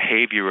model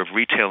behavior of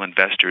retail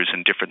investors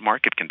in different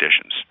market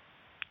conditions.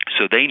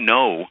 So they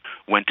know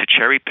when to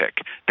cherry pick.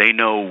 They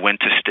know when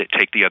to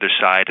take the other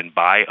side and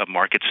buy a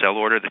market sell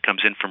order that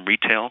comes in from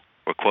retail,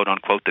 or quote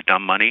unquote the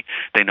dumb money.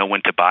 They know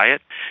when to buy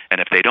it. And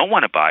if they don't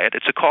want to buy it,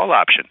 it's a call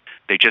option.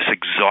 They just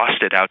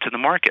exhaust it out to the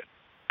market.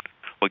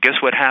 Well,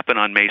 guess what happened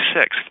on May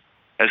 6th?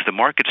 As the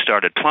market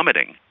started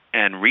plummeting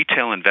and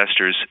retail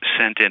investors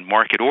sent in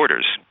market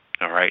orders,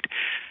 all right,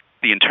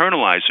 the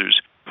internalizers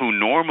who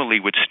normally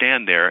would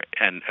stand there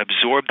and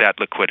absorb that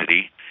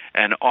liquidity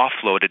and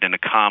offload it in a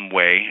calm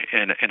way,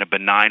 in a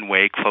benign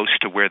way, close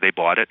to where they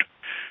bought it.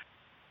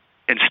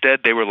 Instead,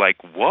 they were like,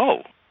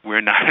 whoa,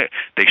 we're not.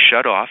 They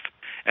shut off,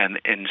 and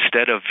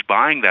instead of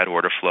buying that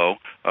order flow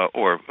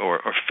or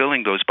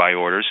filling those buy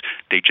orders,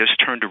 they just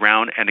turned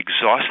around and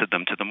exhausted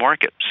them to the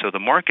market. So the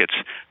markets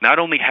not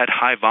only had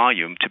high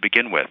volume to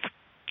begin with,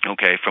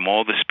 okay, from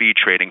all the speed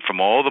trading, from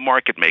all the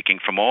market making,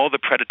 from all the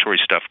predatory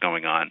stuff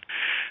going on,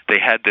 they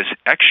had this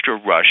extra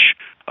rush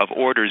of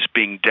orders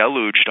being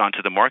deluged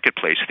onto the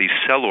marketplace, these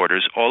sell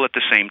orders, all at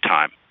the same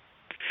time.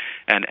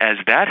 And as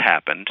that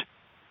happened,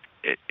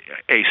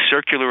 a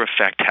circular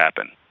effect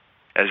happened.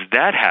 As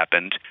that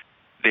happened,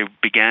 there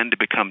began to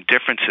become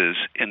differences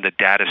in the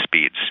data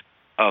speeds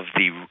of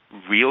the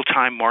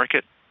real-time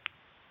market,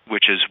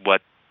 which is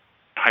what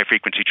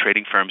high-frequency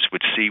trading firms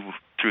would see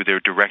through their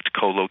direct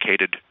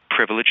co-located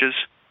privileges,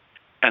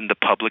 and the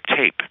public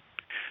tape,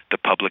 the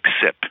public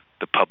SIP,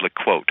 the public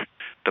quote.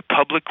 The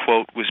public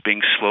quote was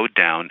being slowed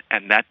down,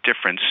 and that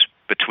difference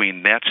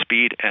between that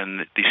speed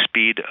and the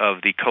speed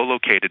of the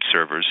co-located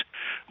servers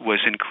was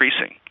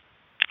increasing.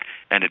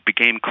 And it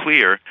became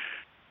clear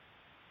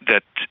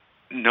that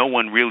no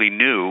one really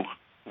knew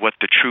what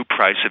the true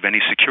price of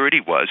any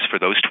security was for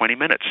those 20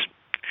 minutes.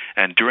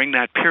 And during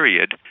that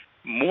period,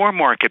 more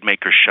market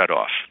makers shut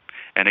off.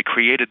 And it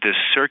created this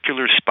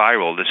circular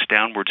spiral, this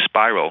downward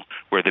spiral,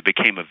 where there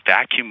became a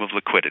vacuum of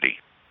liquidity.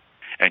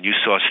 And you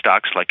saw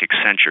stocks like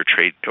Accenture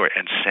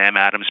and Sam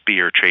Adams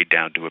Beer trade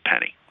down to a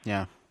penny.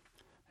 Yeah,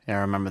 I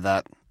remember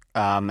that.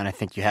 And I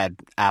think you had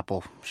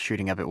Apple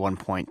shooting up at one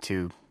point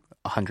to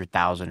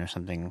 100,000 or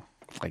something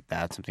like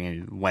that.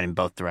 Something went in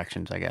both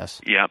directions, I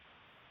guess. Yeah.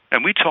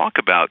 And we talk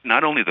about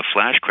not only the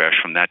flash crash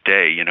from that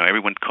day.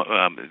 Everyone,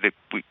 the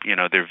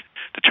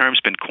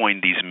term's been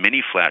coined, these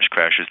mini flash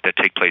crashes that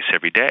take place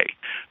every day,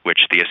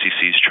 which the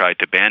SEC's tried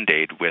to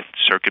band-aid with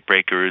circuit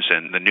breakers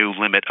and the new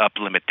limit up,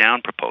 limit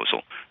down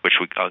proposal, which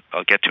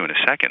I'll get to in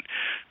a second.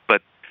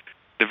 But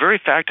the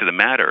very fact of the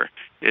matter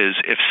is,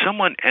 if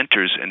someone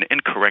enters an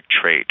incorrect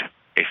trade,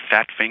 a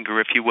fat finger,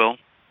 if you will,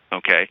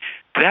 okay,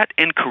 that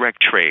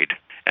incorrect trade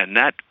and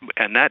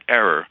that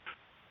error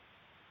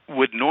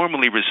would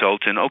normally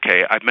result in,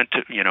 okay, I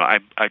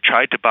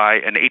tried to buy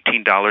an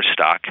 $18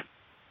 stock,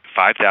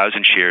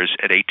 5,000 shares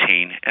at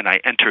 18, and I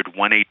entered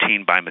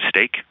 118 by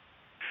mistake.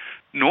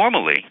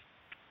 Normally,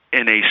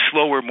 in a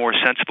slower, more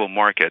sensible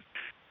market,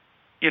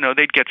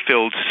 they'd get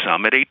filled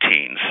some at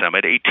 18, some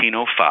at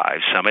 1805,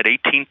 some at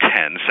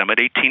 1810, some at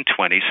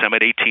 1820, some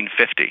at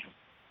 1850.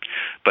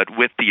 But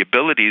with the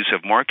abilities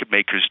of market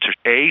makers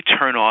to A,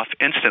 turn off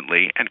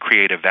instantly and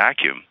create a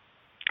vacuum,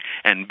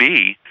 and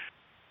B,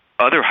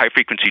 other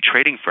high-frequency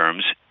trading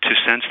firms to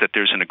sense that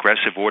there's an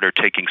aggressive order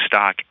taking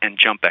stock and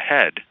jump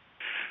ahead,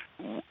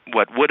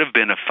 what would have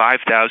been a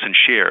 5,000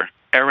 share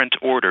errant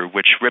order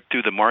which ripped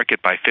through the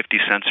market by 50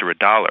 cents or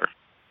 $1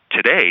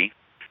 today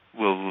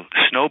will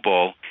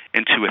snowball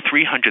into a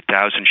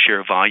 300,000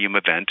 share volume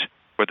event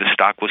where the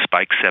stock will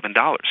spike $7.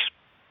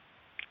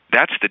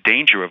 That's the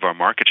danger of our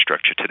market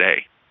structure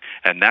today.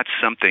 And that's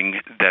something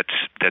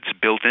that's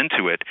built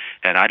into it,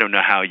 and I don't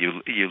know how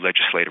you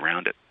legislate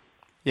around it.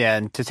 Yeah,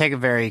 and to take a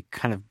very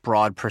kind of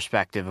broad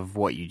perspective of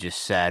what you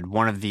just said,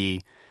 one of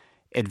the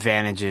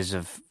advantages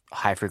of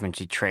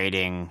high-frequency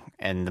trading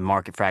and the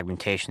market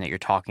fragmentation that you're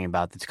talking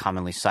about that's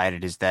commonly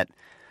cited is that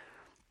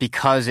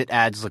because it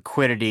adds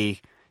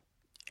liquidity,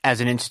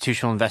 as an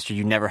institutional investor,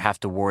 you never have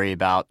to worry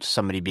about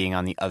somebody being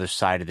on the other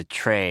side of the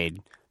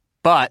trade.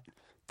 But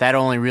that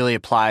only really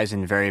applies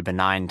in very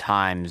benign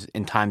times.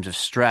 In times of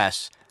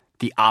stress,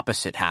 the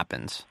opposite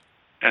happens.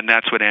 And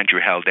that's what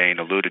Andrew Haldane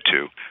alluded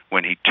to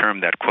when he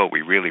termed that quote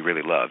we really,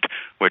 really loved,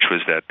 which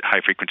was that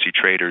high-frequency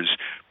traders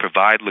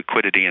provide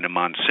liquidity in a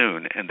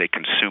monsoon and they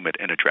consume it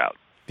in a drought.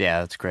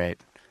 Yeah, that's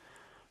great.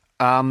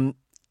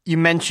 You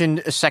mentioned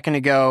a second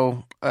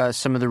ago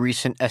some of the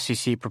recent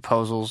SEC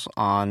proposals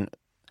on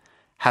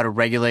how to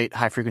regulate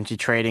high-frequency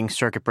trading,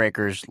 circuit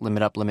breakers,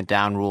 limit up, limit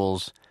down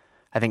rules.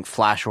 I think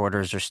flash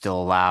orders are still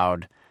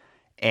allowed.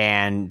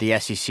 And the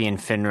SEC and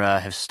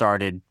FINRA have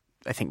started,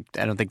 I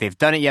don't think they've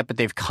done it yet, but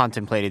they've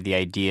contemplated the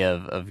idea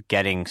of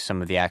getting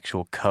some of the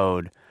actual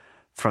code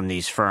from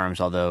these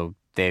firms, although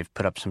they've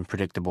put up some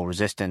predictable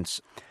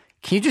resistance.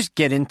 Can you just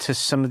get into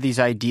some of these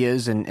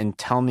ideas and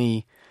tell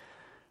me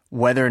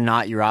whether or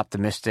not you're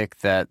optimistic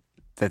that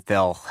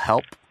they'll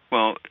help?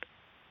 Well,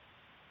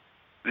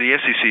 the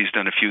SEC's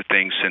done a few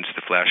things since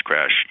the flash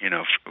crash.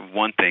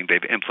 One thing,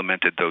 they've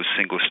implemented those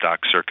single stock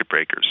circuit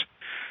breakers.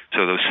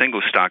 So those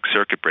single stock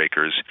circuit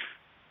breakers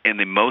in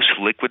the most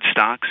liquid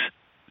stocks,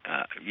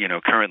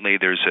 currently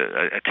there's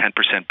a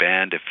 10%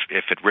 band.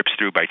 If it rips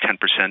through by 10%,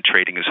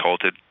 trading is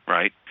halted,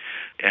 right?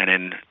 And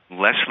in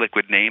less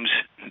liquid names,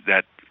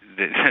 that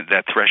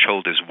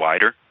threshold is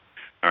wider.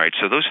 All right,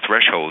 so those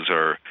thresholds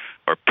are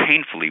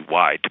painfully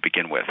wide to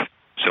begin with.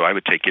 So I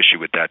would take issue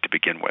with that to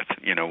begin with.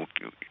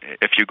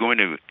 If you're going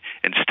to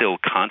instill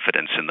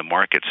confidence in the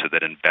market so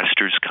that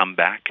investors come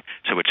back,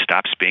 so it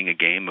stops being a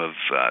game of,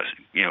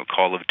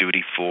 Call of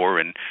Duty 4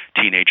 and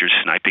teenagers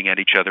sniping at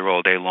each other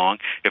all day long,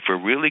 if we're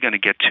really going to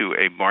get to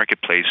a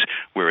marketplace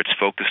where it's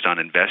focused on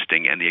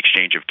investing and the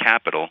exchange of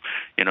capital,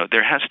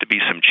 there has to be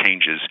some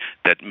changes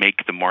that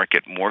make the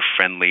market more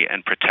friendly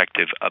and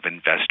protective of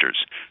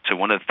investors. So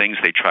one of the things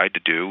they tried to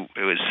do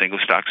was single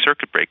stock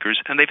circuit breakers,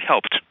 and they've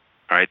helped.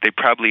 All right, they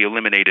probably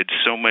eliminated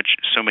so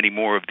many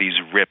more of these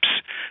rips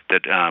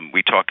that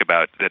we talk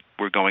about that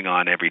were going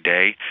on every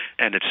day,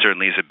 and it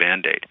certainly is a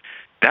Band-Aid.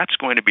 That's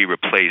going to be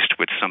replaced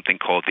with something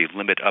called the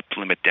limit up,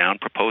 limit down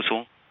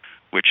proposal,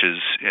 which is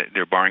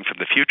they're borrowing from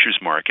the futures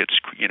markets,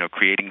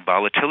 creating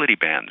volatility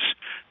bands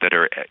that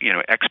are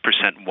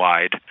X%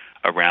 wide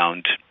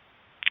around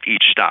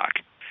each stock.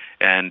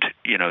 And,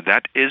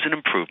 that is an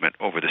improvement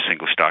over the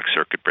single stock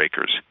circuit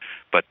breakers.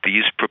 But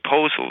these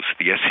proposals,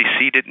 the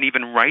SEC didn't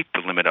even write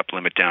the limit up,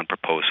 limit down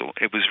proposal.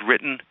 It was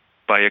written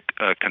by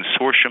a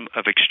consortium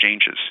of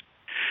exchanges.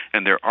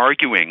 And they're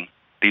arguing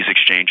these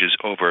exchanges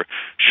over,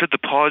 should the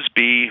pause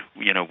be,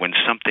 when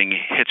something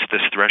hits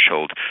this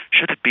threshold,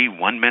 should it be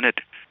 1 minute?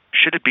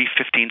 Should it be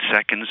 15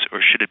 seconds?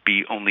 Or should it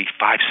be only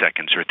 5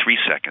 seconds or 3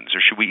 seconds? Or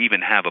should we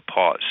even have a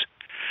pause?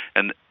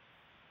 And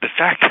the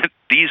fact that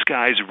these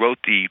guys wrote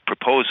the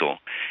proposal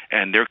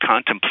and they're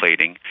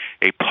contemplating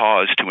a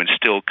pause to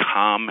instill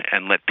calm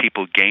and let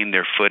people gain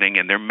their footing,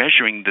 and they're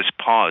measuring this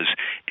pause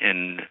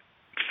in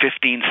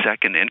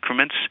 15-second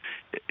increments,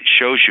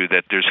 shows you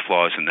that there's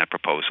flaws in that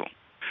proposal.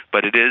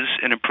 But it is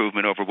an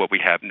improvement over what we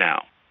have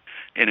now.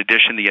 In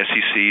addition, the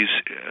SEC's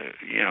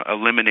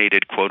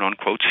eliminated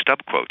quote-unquote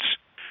stub quotes,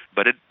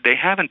 but they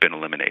haven't been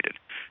eliminated.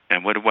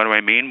 And what do I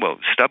mean? Well,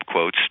 stub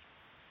quotes,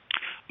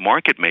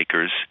 market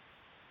makers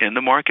in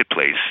the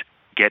marketplace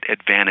get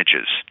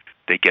advantages.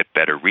 They get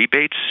better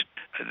rebates.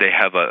 They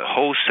have a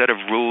whole set of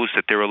rules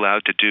that they're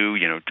allowed to do,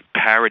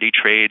 parity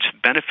trades,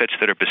 benefits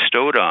that are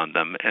bestowed on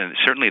them, and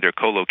certainly their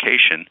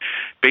co-location,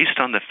 based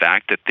on the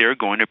fact that they're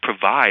going to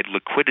provide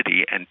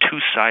liquidity and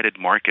two-sided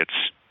markets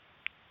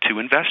to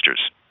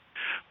investors.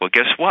 Well,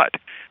 guess what?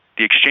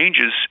 The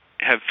exchanges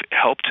have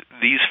helped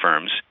these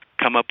firms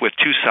come up with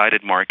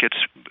two-sided markets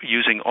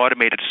using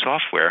automated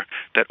software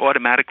that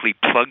automatically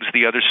plugs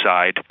the other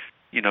side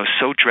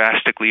so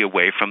drastically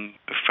away from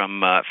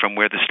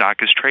where the stock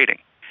is trading.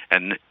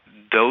 And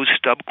those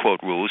stub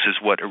quote rules is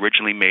what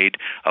originally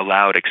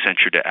allowed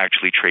Accenture to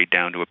actually trade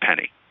down to a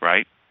penny,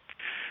 right?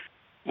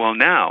 Well,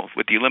 now,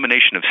 with the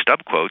elimination of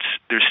stub quotes,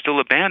 there's still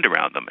a band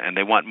around them, and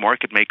they want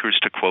market makers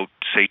to quote,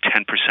 say,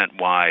 10%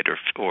 wide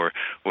or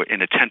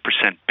in a 10%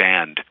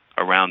 band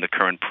around the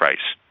current price.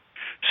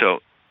 So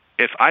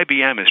if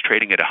IBM is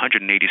trading at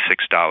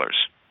 $186,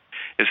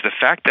 is the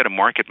fact that a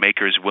market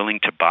maker is willing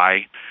to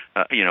buy,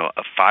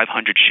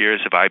 500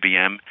 shares of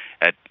IBM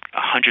at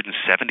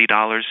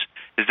 $170,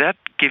 does that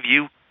give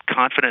you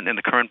confidence in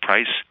the current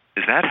price?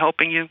 Is that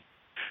helping you?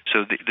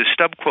 So the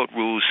stub quote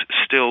rules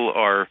still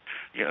are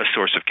a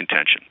source of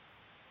contention.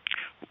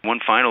 One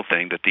final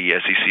thing that the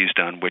SEC's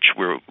done, which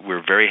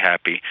we're very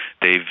happy,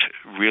 they've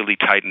really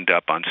tightened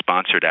up on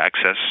sponsored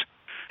access.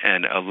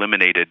 and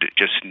eliminated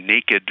just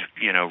naked,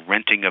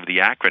 renting of the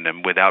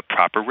acronym without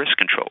proper risk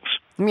controls.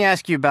 Let me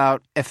ask you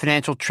about a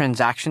financial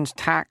transactions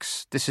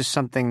tax. This is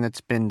something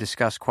that's been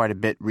discussed quite a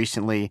bit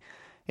recently.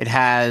 It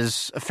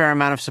has a fair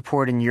amount of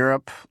support in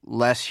Europe,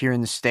 less here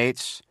in the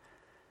States.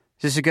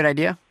 Is this a good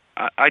idea?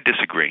 I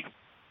disagree.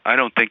 I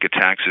don't think a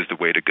tax is the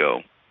way to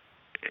go.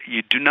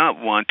 You do not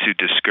want to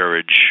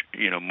discourage,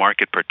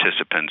 market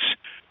participants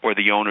or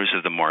the owners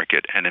of the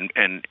market and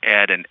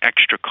add an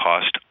extra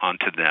cost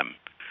onto them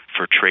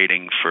for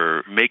trading,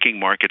 for making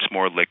markets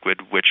more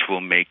liquid, which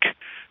will make,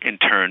 in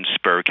turn,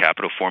 spur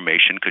capital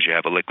formation because you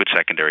have a liquid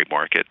secondary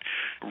market.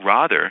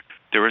 Rather,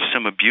 there are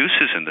some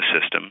abuses in the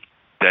system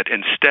that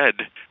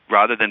instead,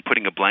 rather than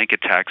putting a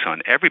blanket tax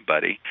on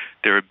everybody,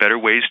 there are better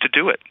ways to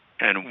do it.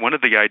 And one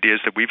of the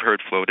ideas that we've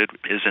heard floated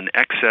is an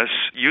excess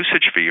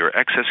usage fee or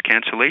excess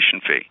cancellation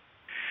fee.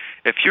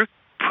 If you're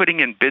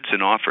putting in bids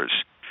and offers,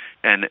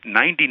 and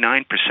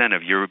 99%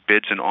 of your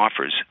bids and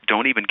offers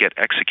don't even get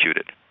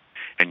executed,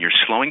 and you're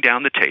slowing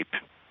down the tape,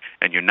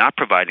 and you're not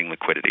providing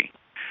liquidity,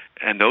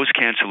 and those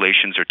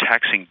cancellations are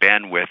taxing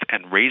bandwidth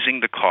and raising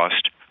the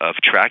cost of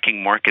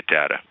tracking market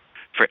data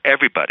for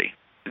everybody,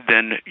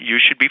 then you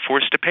should be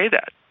forced to pay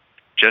that.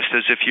 Just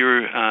as if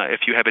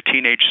you have a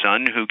teenage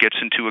son who gets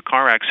into a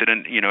car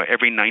accident,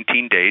 every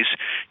 19 days,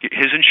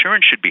 his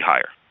insurance should be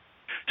higher.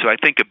 So I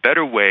think a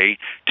better way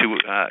to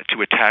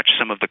attach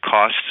some of the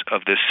costs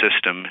of this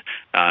system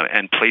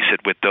and place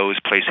it with those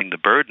placing the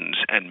burdens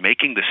and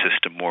making the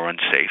system more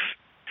unsafe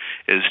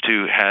is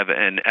to have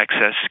an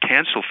excess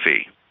cancel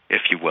fee,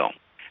 if you will.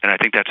 And I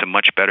think that's a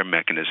much better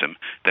mechanism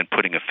than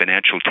putting a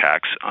financial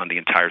tax on the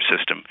entire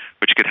system,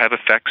 which could have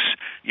effects,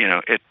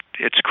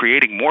 it's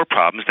creating more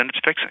problems than it's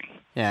fixing.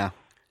 Yeah.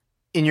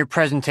 In your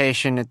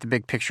presentation at the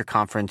Big Picture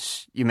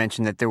Conference, you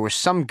mentioned that there was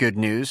some good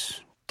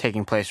news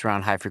taking place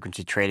around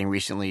high-frequency trading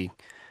recently,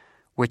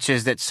 which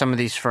is that some of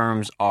these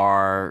firms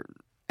are,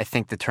 I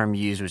think the term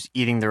you used was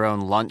eating their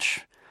own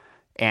lunch,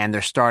 and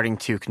they're starting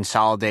to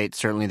consolidate.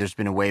 Certainly there's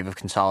been a wave of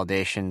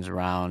consolidations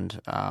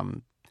around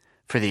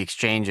for the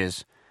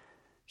exchanges.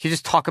 Can you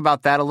just talk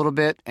about that a little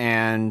bit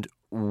and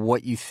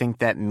what you think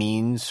that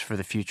means for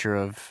the future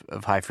of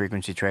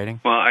high-frequency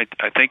trading? Well, I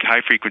think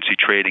high-frequency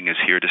trading is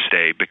here to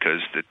stay because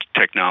the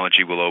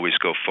technology will always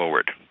go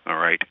forward, all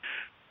right?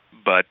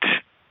 But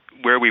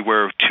where we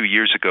were 2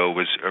 years ago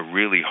was a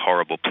really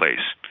horrible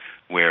place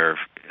where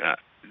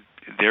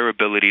their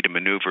ability to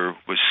maneuver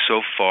was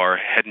so far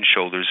head and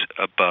shoulders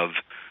above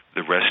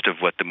the rest of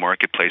what the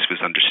marketplace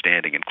was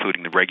understanding,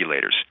 including the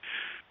regulators.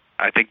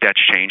 I think that's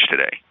changed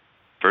today.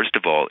 First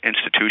of all,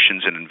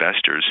 institutions and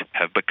investors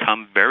have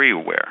become very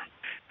aware.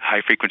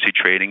 High-frequency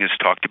trading is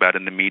talked about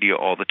in the media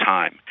all the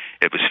time.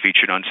 It was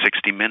featured on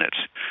 60 Minutes.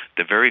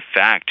 The very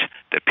fact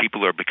that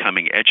people are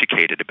becoming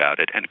educated about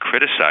it and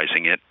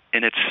criticizing it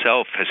in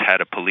itself has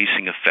had a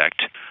policing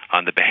effect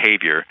on the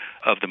behavior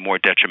of the more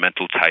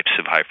detrimental types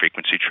of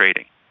high-frequency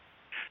trading.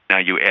 Now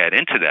you add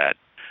into that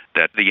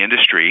the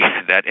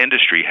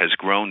industry has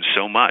grown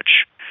so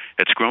much.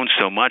 It's grown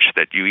so much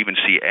that you even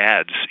see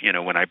ads,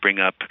 when I bring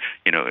up,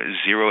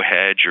 Zero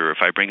Hedge, or if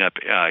I bring up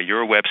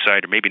your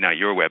website, or maybe not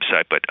your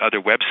website, but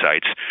other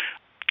websites,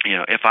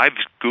 if I've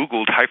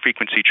Googled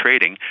high-frequency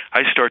trading,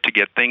 I start to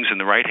get things in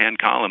the right-hand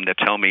column that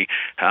tell me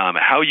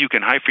how you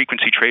can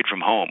high-frequency trade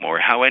from home or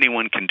how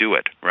anyone can do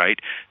it, right?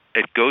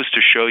 It goes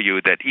to show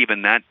you that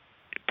even that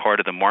part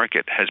of the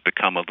market has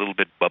become a little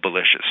bit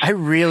bubblicious. I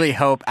really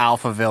hope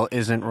Alphaville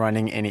isn't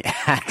running any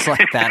ads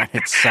like that on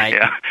its site.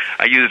 Yeah,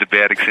 I used a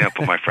bad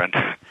example, my friend.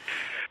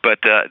 But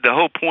the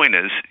whole point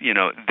is,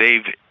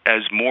 they've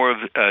as more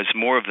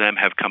of them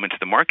have come into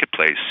the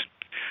marketplace,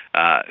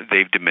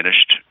 they've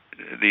diminished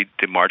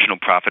the marginal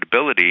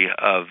profitability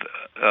of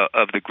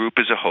the group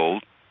as a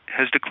whole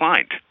has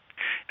declined.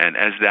 And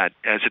as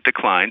it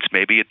declines,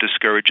 maybe it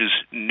discourages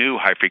new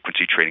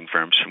high-frequency trading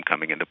firms from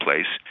coming into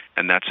place,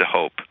 and that's a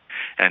hope.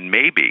 And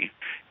maybe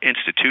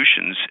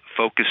institutions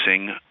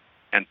focusing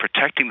and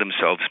protecting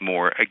themselves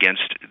more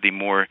against the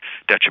more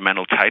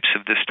detrimental types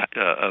of this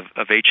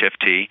of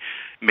HFT,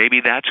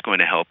 maybe that's going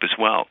to help as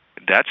well.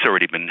 That's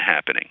already been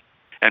happening.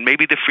 And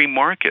maybe the free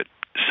market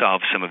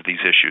solve some of these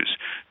issues.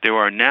 There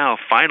are now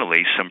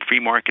finally some free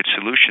market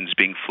solutions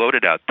being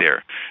floated out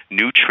there,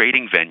 new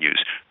trading venues,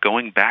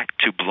 going back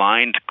to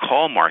blind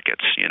call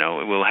markets.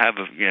 We'll have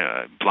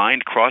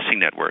blind crossing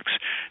networks.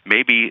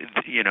 Maybe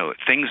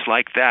things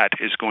like that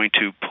is going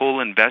to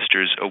pull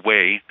investors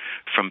away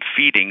from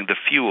feeding the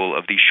fuel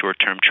of these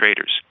short-term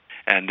traders,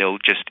 and they'll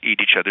just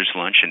eat each other's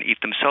lunch and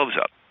eat themselves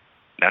up.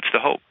 That's the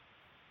hope,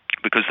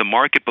 because the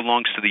market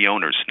belongs to the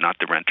owners, not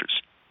the renters.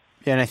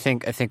 Yeah, and I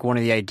think one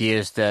of the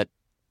ideas that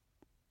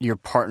your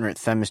partner at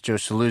Themis, Joe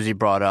Saluzzi,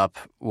 brought up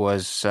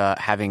was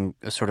having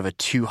a sort of a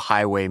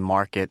two-highway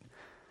market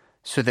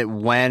so that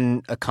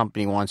when a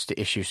company wants to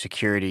issue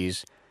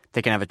securities,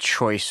 they can have a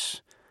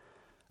choice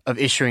of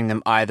issuing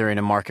them either in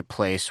a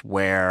marketplace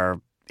where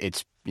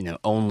it's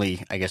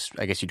only, I guess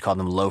you'd call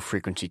them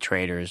low-frequency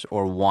traders,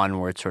 or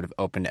one where it's sort of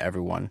open to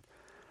everyone.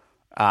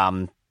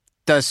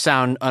 Does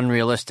sound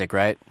unrealistic,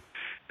 right?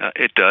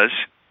 It does.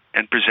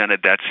 and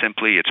presented that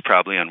simply, it's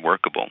probably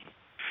unworkable.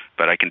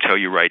 But I can tell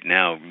you right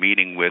now,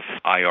 meeting with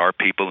IR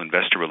people,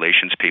 investor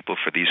relations people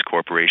for these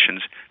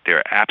corporations,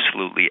 they're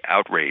absolutely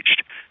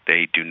outraged.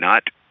 They do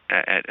not,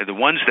 the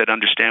ones that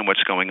understand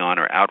what's going on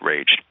are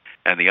outraged.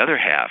 And the other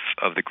half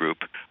of the group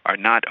are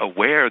not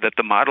aware that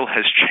the model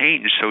has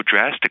changed so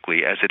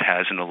drastically as it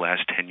has in the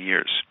last 10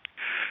 years.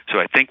 So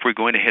I think we're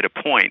going to hit a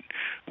point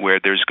where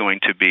there's going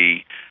to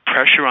be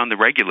pressure on the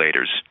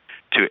regulators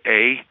to,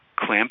 A,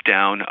 clamp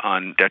down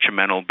on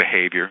detrimental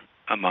behavior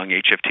among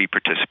HFT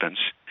participants,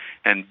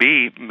 and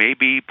B,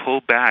 maybe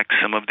pull back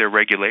some of their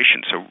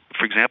regulations. So,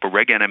 for example,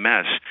 Reg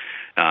NMS,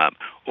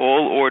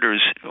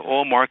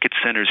 all market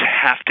centers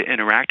have to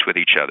interact with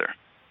each other.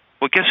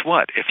 Well, guess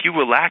what? If you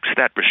relax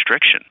that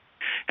restriction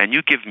and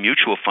you give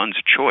mutual funds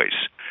a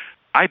choice,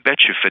 I bet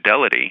you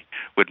Fidelity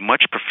would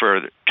much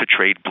prefer to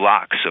trade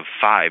blocks of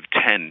 5,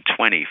 10,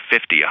 20,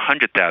 50,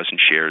 100,000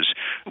 shares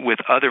with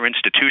other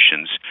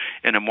institutions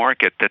in a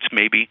market that's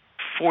maybe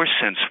 4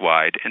 cents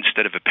wide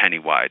instead of a penny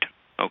wide.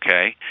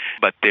 Okay,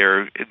 but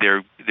they're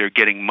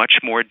getting much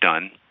more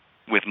done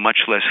with much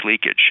less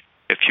leakage.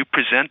 If you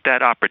present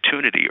that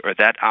opportunity or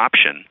that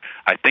option,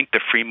 I think the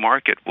free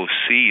market will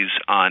seize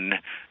on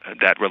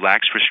that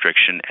relaxed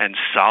restriction and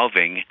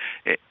solving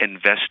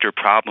investor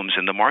problems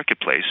in the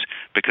marketplace,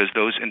 because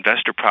those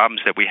investor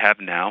problems that we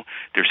have now,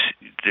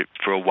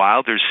 for a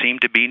while there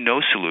seemed to be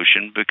no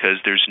solution because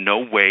there's no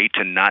way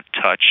to not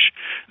touch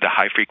the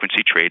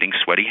high-frequency trading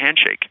sweaty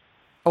handshake.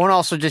 I want to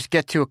also just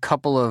get to a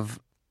couple of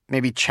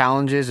maybe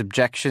challenges,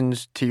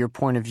 objections to your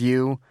point of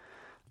view,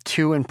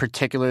 two in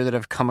particular that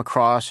I've come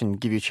across,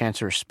 and give you a chance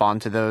to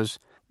respond to those.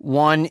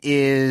 One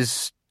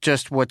is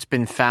just what's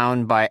been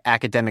found by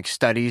academic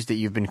studies that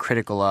you've been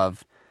critical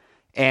of.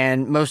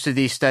 And most of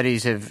these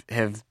studies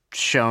have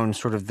shown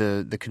sort of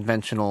the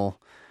conventional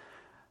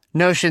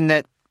notion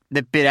that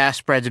bid-ask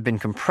spreads have been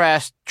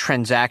compressed,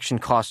 transaction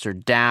costs are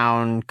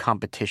down,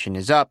 competition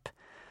is up,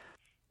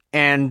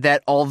 and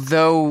that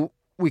although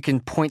we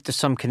can point to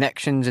some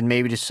connections and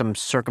maybe to some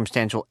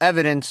circumstantial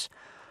evidence,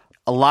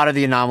 a lot of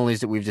the anomalies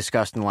that we've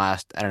discussed in the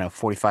last,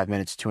 45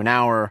 minutes to an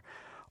hour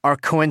are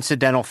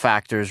coincidental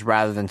factors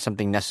rather than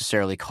something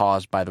necessarily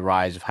caused by the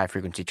rise of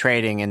high-frequency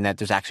trading, and that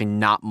there's actually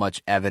not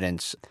much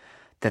evidence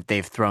that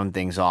they've thrown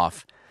things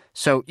off.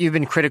 So you've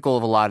been critical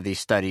of a lot of these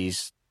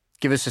studies.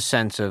 Give us a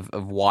sense of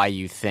why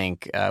you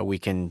think we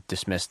can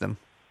dismiss them.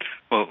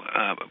 Well,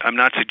 I'm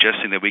not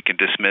suggesting that we can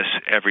dismiss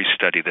every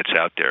study that's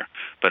out there,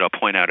 but I'll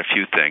point out a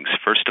few things.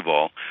 First of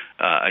all,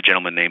 a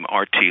gentleman named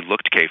R.T.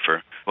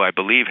 Luchtkäfer, who I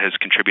believe has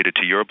contributed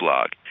to your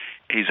blog,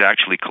 he's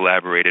actually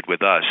collaborated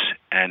with us,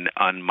 and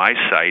on my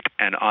site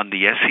and on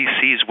the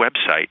SEC's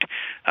website,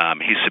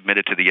 he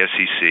submitted to the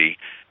SEC,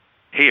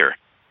 here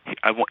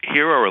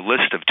are a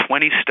list of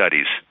 20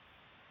 studies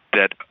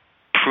that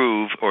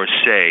prove or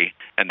say,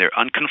 and they're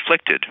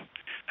unconflicted,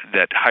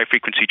 that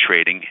high-frequency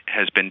trading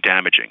has been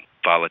damaging.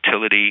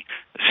 Volatility,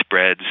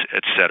 spreads,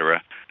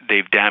 etc.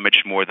 They've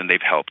damaged more than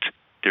they've helped.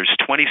 There's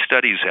 20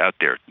 studies out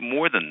there,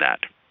 more than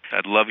that.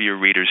 I'd love your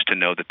readers to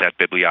know that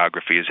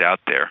bibliography is out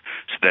there,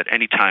 so that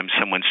anytime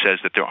someone says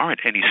that there aren't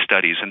any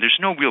studies and there's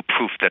no real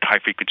proof that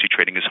high-frequency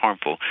trading is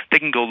harmful, they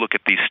can go look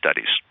at these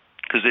studies.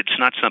 Because it's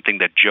not something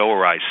that Joe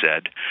or I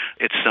said.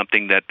 It's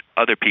something that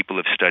other people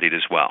have studied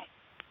as well.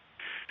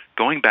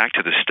 Going back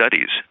to the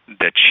studies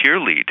that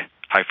cheerlead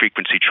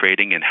high-frequency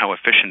trading and how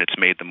efficient it's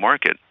made the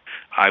market,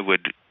 I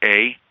would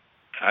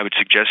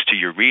suggest to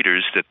your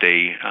readers that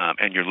they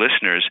and your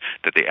listeners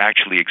that they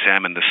actually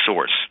examine the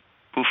source.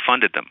 Who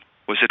funded them?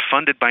 Was it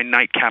funded by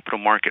Knight Capital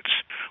Markets?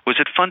 Was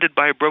it funded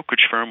by a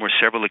brokerage firm or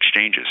several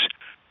exchanges?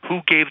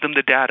 Who gave them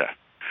the data?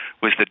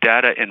 Was the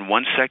data in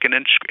 1 second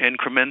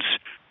increments?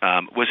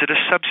 Was it a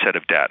subset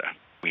of data?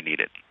 We need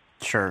it.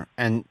 Sure.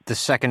 And the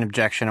second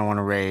objection I want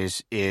to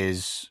raise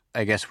is,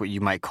 I guess, what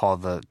you might call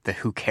the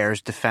who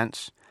cares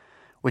defense,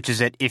 which is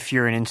that if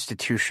you're an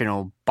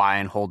institutional buy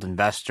and hold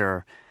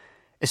investor,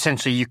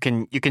 essentially you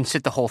can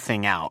sit the whole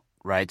thing out,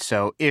 right?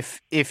 So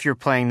if you're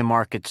playing the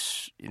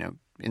markets,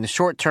 in the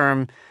short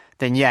term,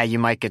 then yeah, you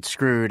might get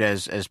screwed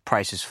as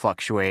prices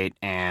fluctuate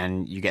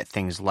and you get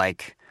things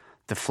like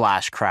the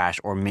flash crash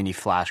or mini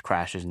flash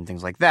crashes and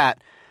things like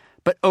that.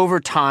 But over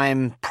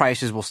time,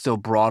 prices will still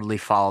broadly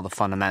follow the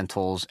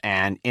fundamentals,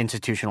 and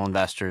institutional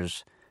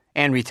investors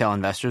and retail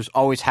investors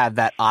always have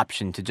that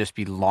option to just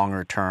be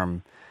longer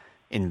term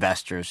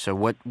investors. So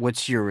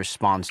what's your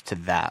response to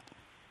that?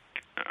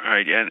 All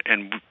right,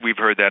 and we've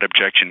heard that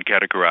objection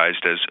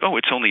categorized as,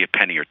 it's only a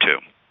penny or two.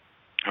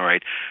 All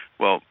right,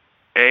 well,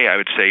 I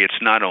would say it's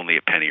not only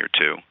a penny or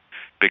two,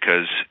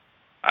 because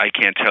I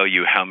can't tell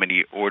you how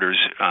many orders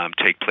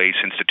take place,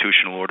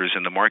 institutional orders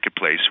in the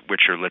marketplace,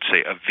 which are, let's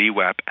say, a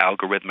VWAP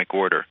algorithmic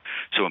order.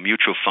 So a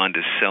mutual fund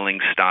is selling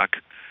stock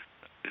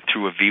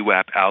through a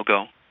VWAP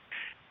algo,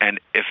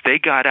 and if they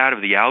got out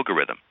of the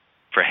algorithm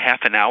for half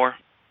an hour,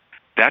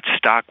 that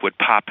stock would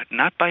pop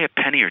not by a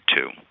penny or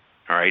two,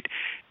 all right?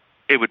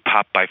 It would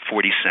pop by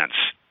 40 cents.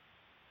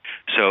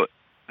 So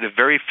the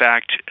very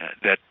fact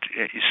that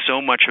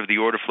so much of the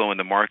order flow in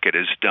the market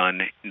is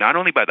done not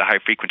only by the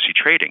high-frequency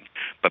trading,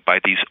 but by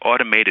these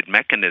automated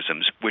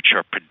mechanisms which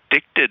are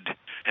predicted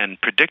and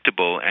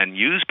predictable and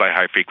used by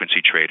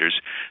high-frequency traders,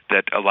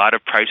 that a lot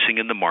of pricing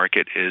in the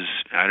market is,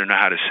 I don't know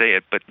how to say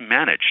it, but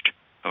managed,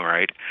 all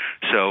right?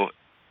 So,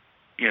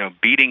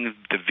 beating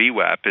the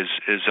VWAP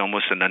is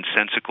almost a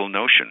nonsensical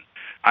notion.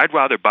 I'd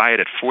rather buy it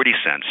at 40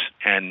 cents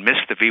and miss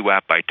the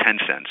VWAP by 10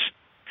 cents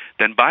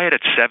than buy it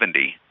at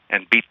 70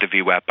 and beat the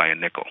VWAP by a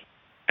nickel.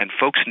 And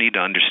folks need to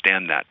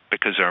understand that,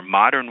 because our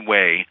modern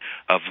way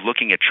of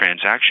looking at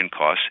transaction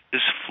costs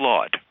is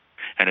flawed,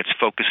 and it's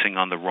focusing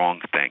on the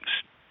wrong things.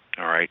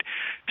 All right.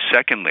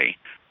 Secondly,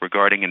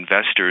 regarding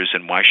investors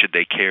and why should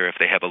they care if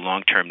they have a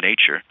long-term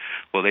nature?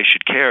 Well, they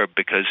should care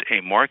because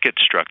a market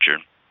structure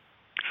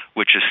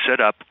which is set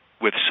up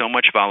with so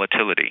much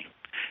volatility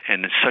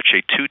and in such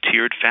a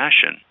two-tiered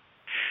fashion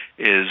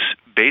is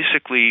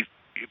basically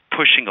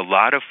pushing a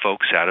lot of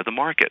folks out of the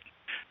market.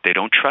 They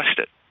don't trust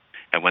it.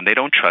 And when they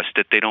don't trust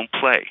it, they don't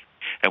play.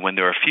 And when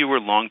there are fewer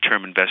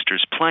long-term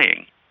investors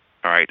playing,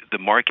 all right, the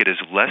market is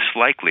less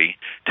likely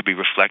to be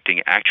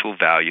reflecting actual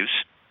values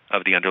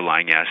of the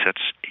underlying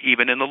assets,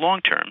 even in the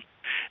long term.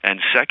 And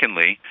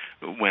secondly,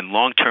 when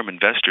long-term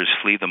investors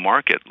flee the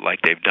market,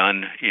 like they've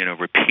done,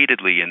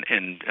 repeatedly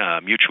in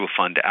mutual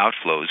fund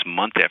outflows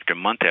month after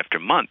month after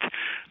month,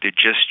 the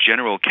just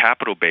general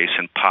capital base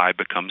and pie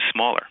becomes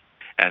smaller,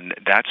 and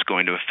that's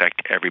going to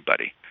affect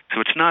everybody. So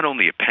it's not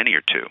only a penny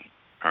or two.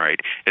 All right,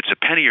 it's a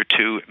penny or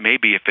two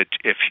maybe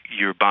if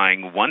you're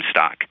buying one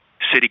stock,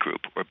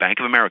 Citigroup or Bank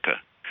of America,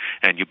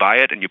 and you buy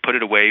it and you put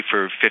it away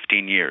for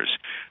 15 years.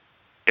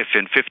 If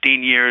in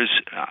 15 years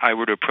I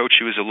were to approach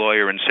you as a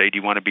lawyer and say, do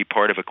you want to be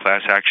part of a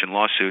class action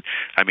lawsuit?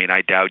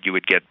 I doubt you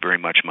would get very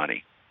much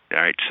money. All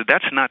right, so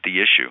that's not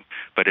the issue,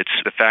 but it's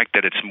the fact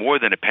that it's more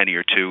than a penny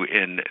or two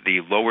in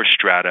the lower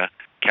strata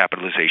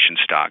capitalization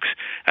stocks,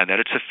 and that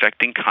it's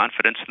affecting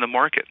confidence in the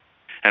market.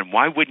 And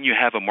why wouldn't you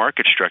have a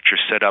market structure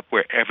set up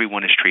where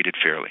everyone is treated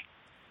fairly?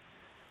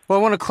 Well,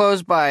 I want to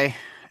close by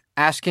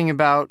asking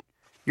about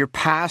your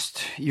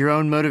past, your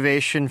own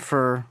motivation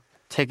for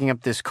taking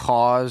up this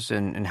cause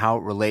and how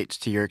it relates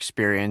to your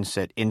experience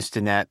at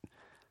Instinet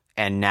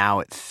and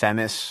now at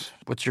Themis.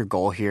 What's your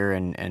goal here,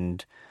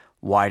 and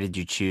why did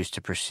you choose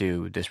to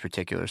pursue this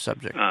particular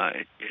subject?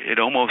 It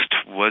almost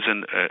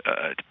wasn't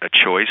a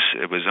choice.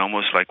 It was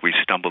almost like we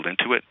stumbled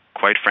into it.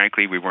 Quite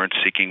frankly, we weren't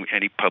seeking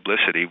any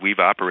publicity. We've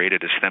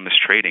operated as Themis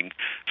Trading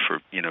for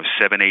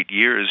 7-8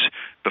 years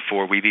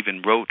before we've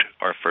even wrote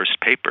our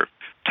first paper,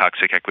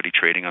 Toxic Equity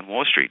Trading on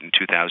Wall Street, in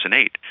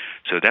 2008.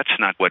 So that's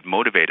not what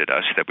motivated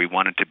us, that we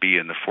wanted to be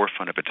in the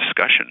forefront of a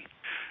discussion.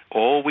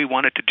 All we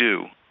wanted to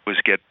do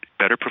was get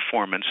better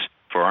performance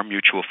for our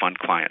mutual fund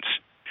clients.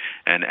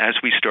 And as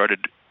we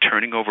started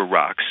turning over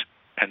rocks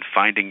and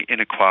finding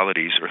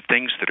inequalities or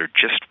things that are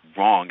just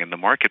wrong in the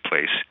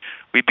marketplace,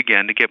 we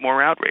began to get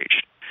more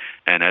outraged.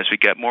 And as we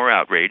get more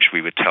outraged,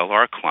 we would tell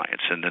our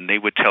clients, and then they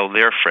would tell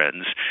their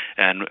friends.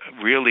 And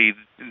really,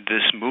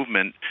 this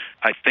movement,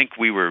 I think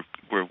we were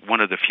one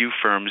of the few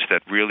firms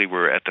that really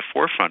were at the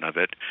forefront of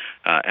it,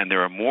 and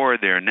there are more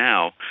there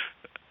now.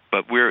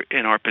 But we're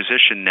in our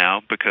position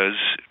now because,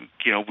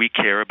 we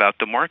care about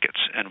the markets,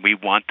 and we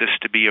want this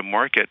to be a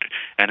market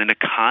and an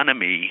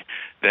economy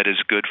that is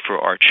good for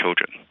our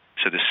children.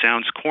 So this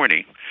sounds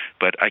corny,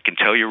 but I can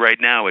tell you right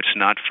now it's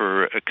not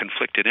for a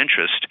conflicted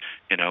interest.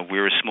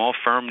 We're a small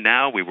firm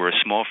now. We were a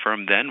small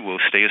firm then. We'll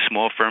stay a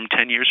small firm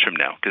 10 years from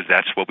now because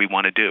that's what we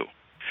want to do.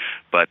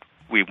 But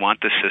we want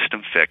the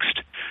system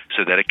fixed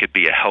so that it could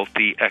be a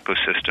healthy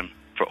ecosystem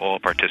for all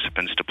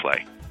participants to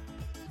play.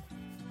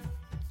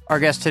 Our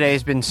guest today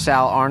has been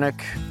Sal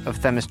Arnuk of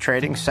Themis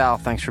Trading. Sal,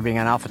 thanks for being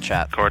on Alpha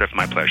Chat. Cardiff,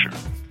 my pleasure.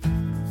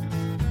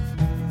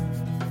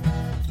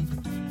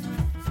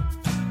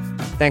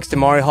 Thanks to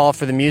Mari Hall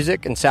for the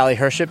music and Sally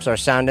Herships, our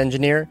sound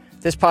engineer.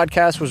 This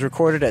podcast was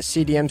recorded at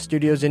CDM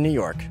Studios in New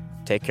York.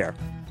 Take care.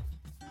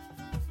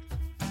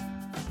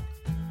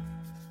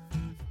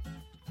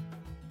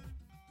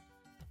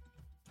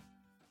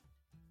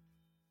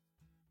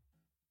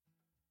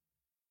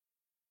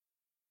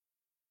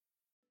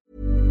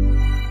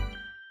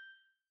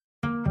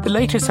 The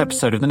latest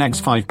episode of the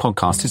Next 5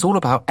 podcast is all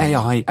about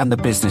AI and the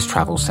business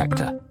travel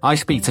sector. I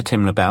speak to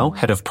Tim LaBelle,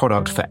 head of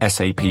product for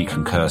SAP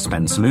Concur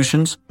Spend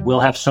Solutions.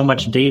 We'll have so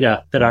much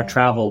data that our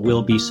travel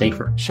will be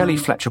safer. Shelley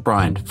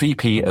Fletcher-Bryant,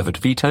 VP of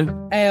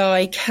Advito.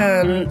 AI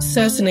can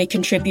certainly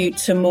contribute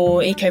to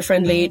more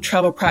eco-friendly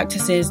travel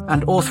practices.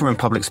 And author and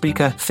public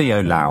speaker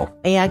Theo Lau.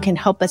 AI can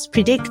help us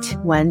predict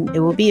when it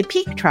will be a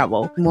peak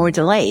travel, more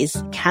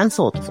delays,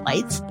 cancelled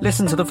flights.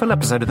 Listen to the full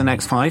episode of the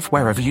Next 5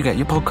 wherever you get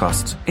your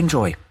podcasts.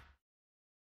 Enjoy.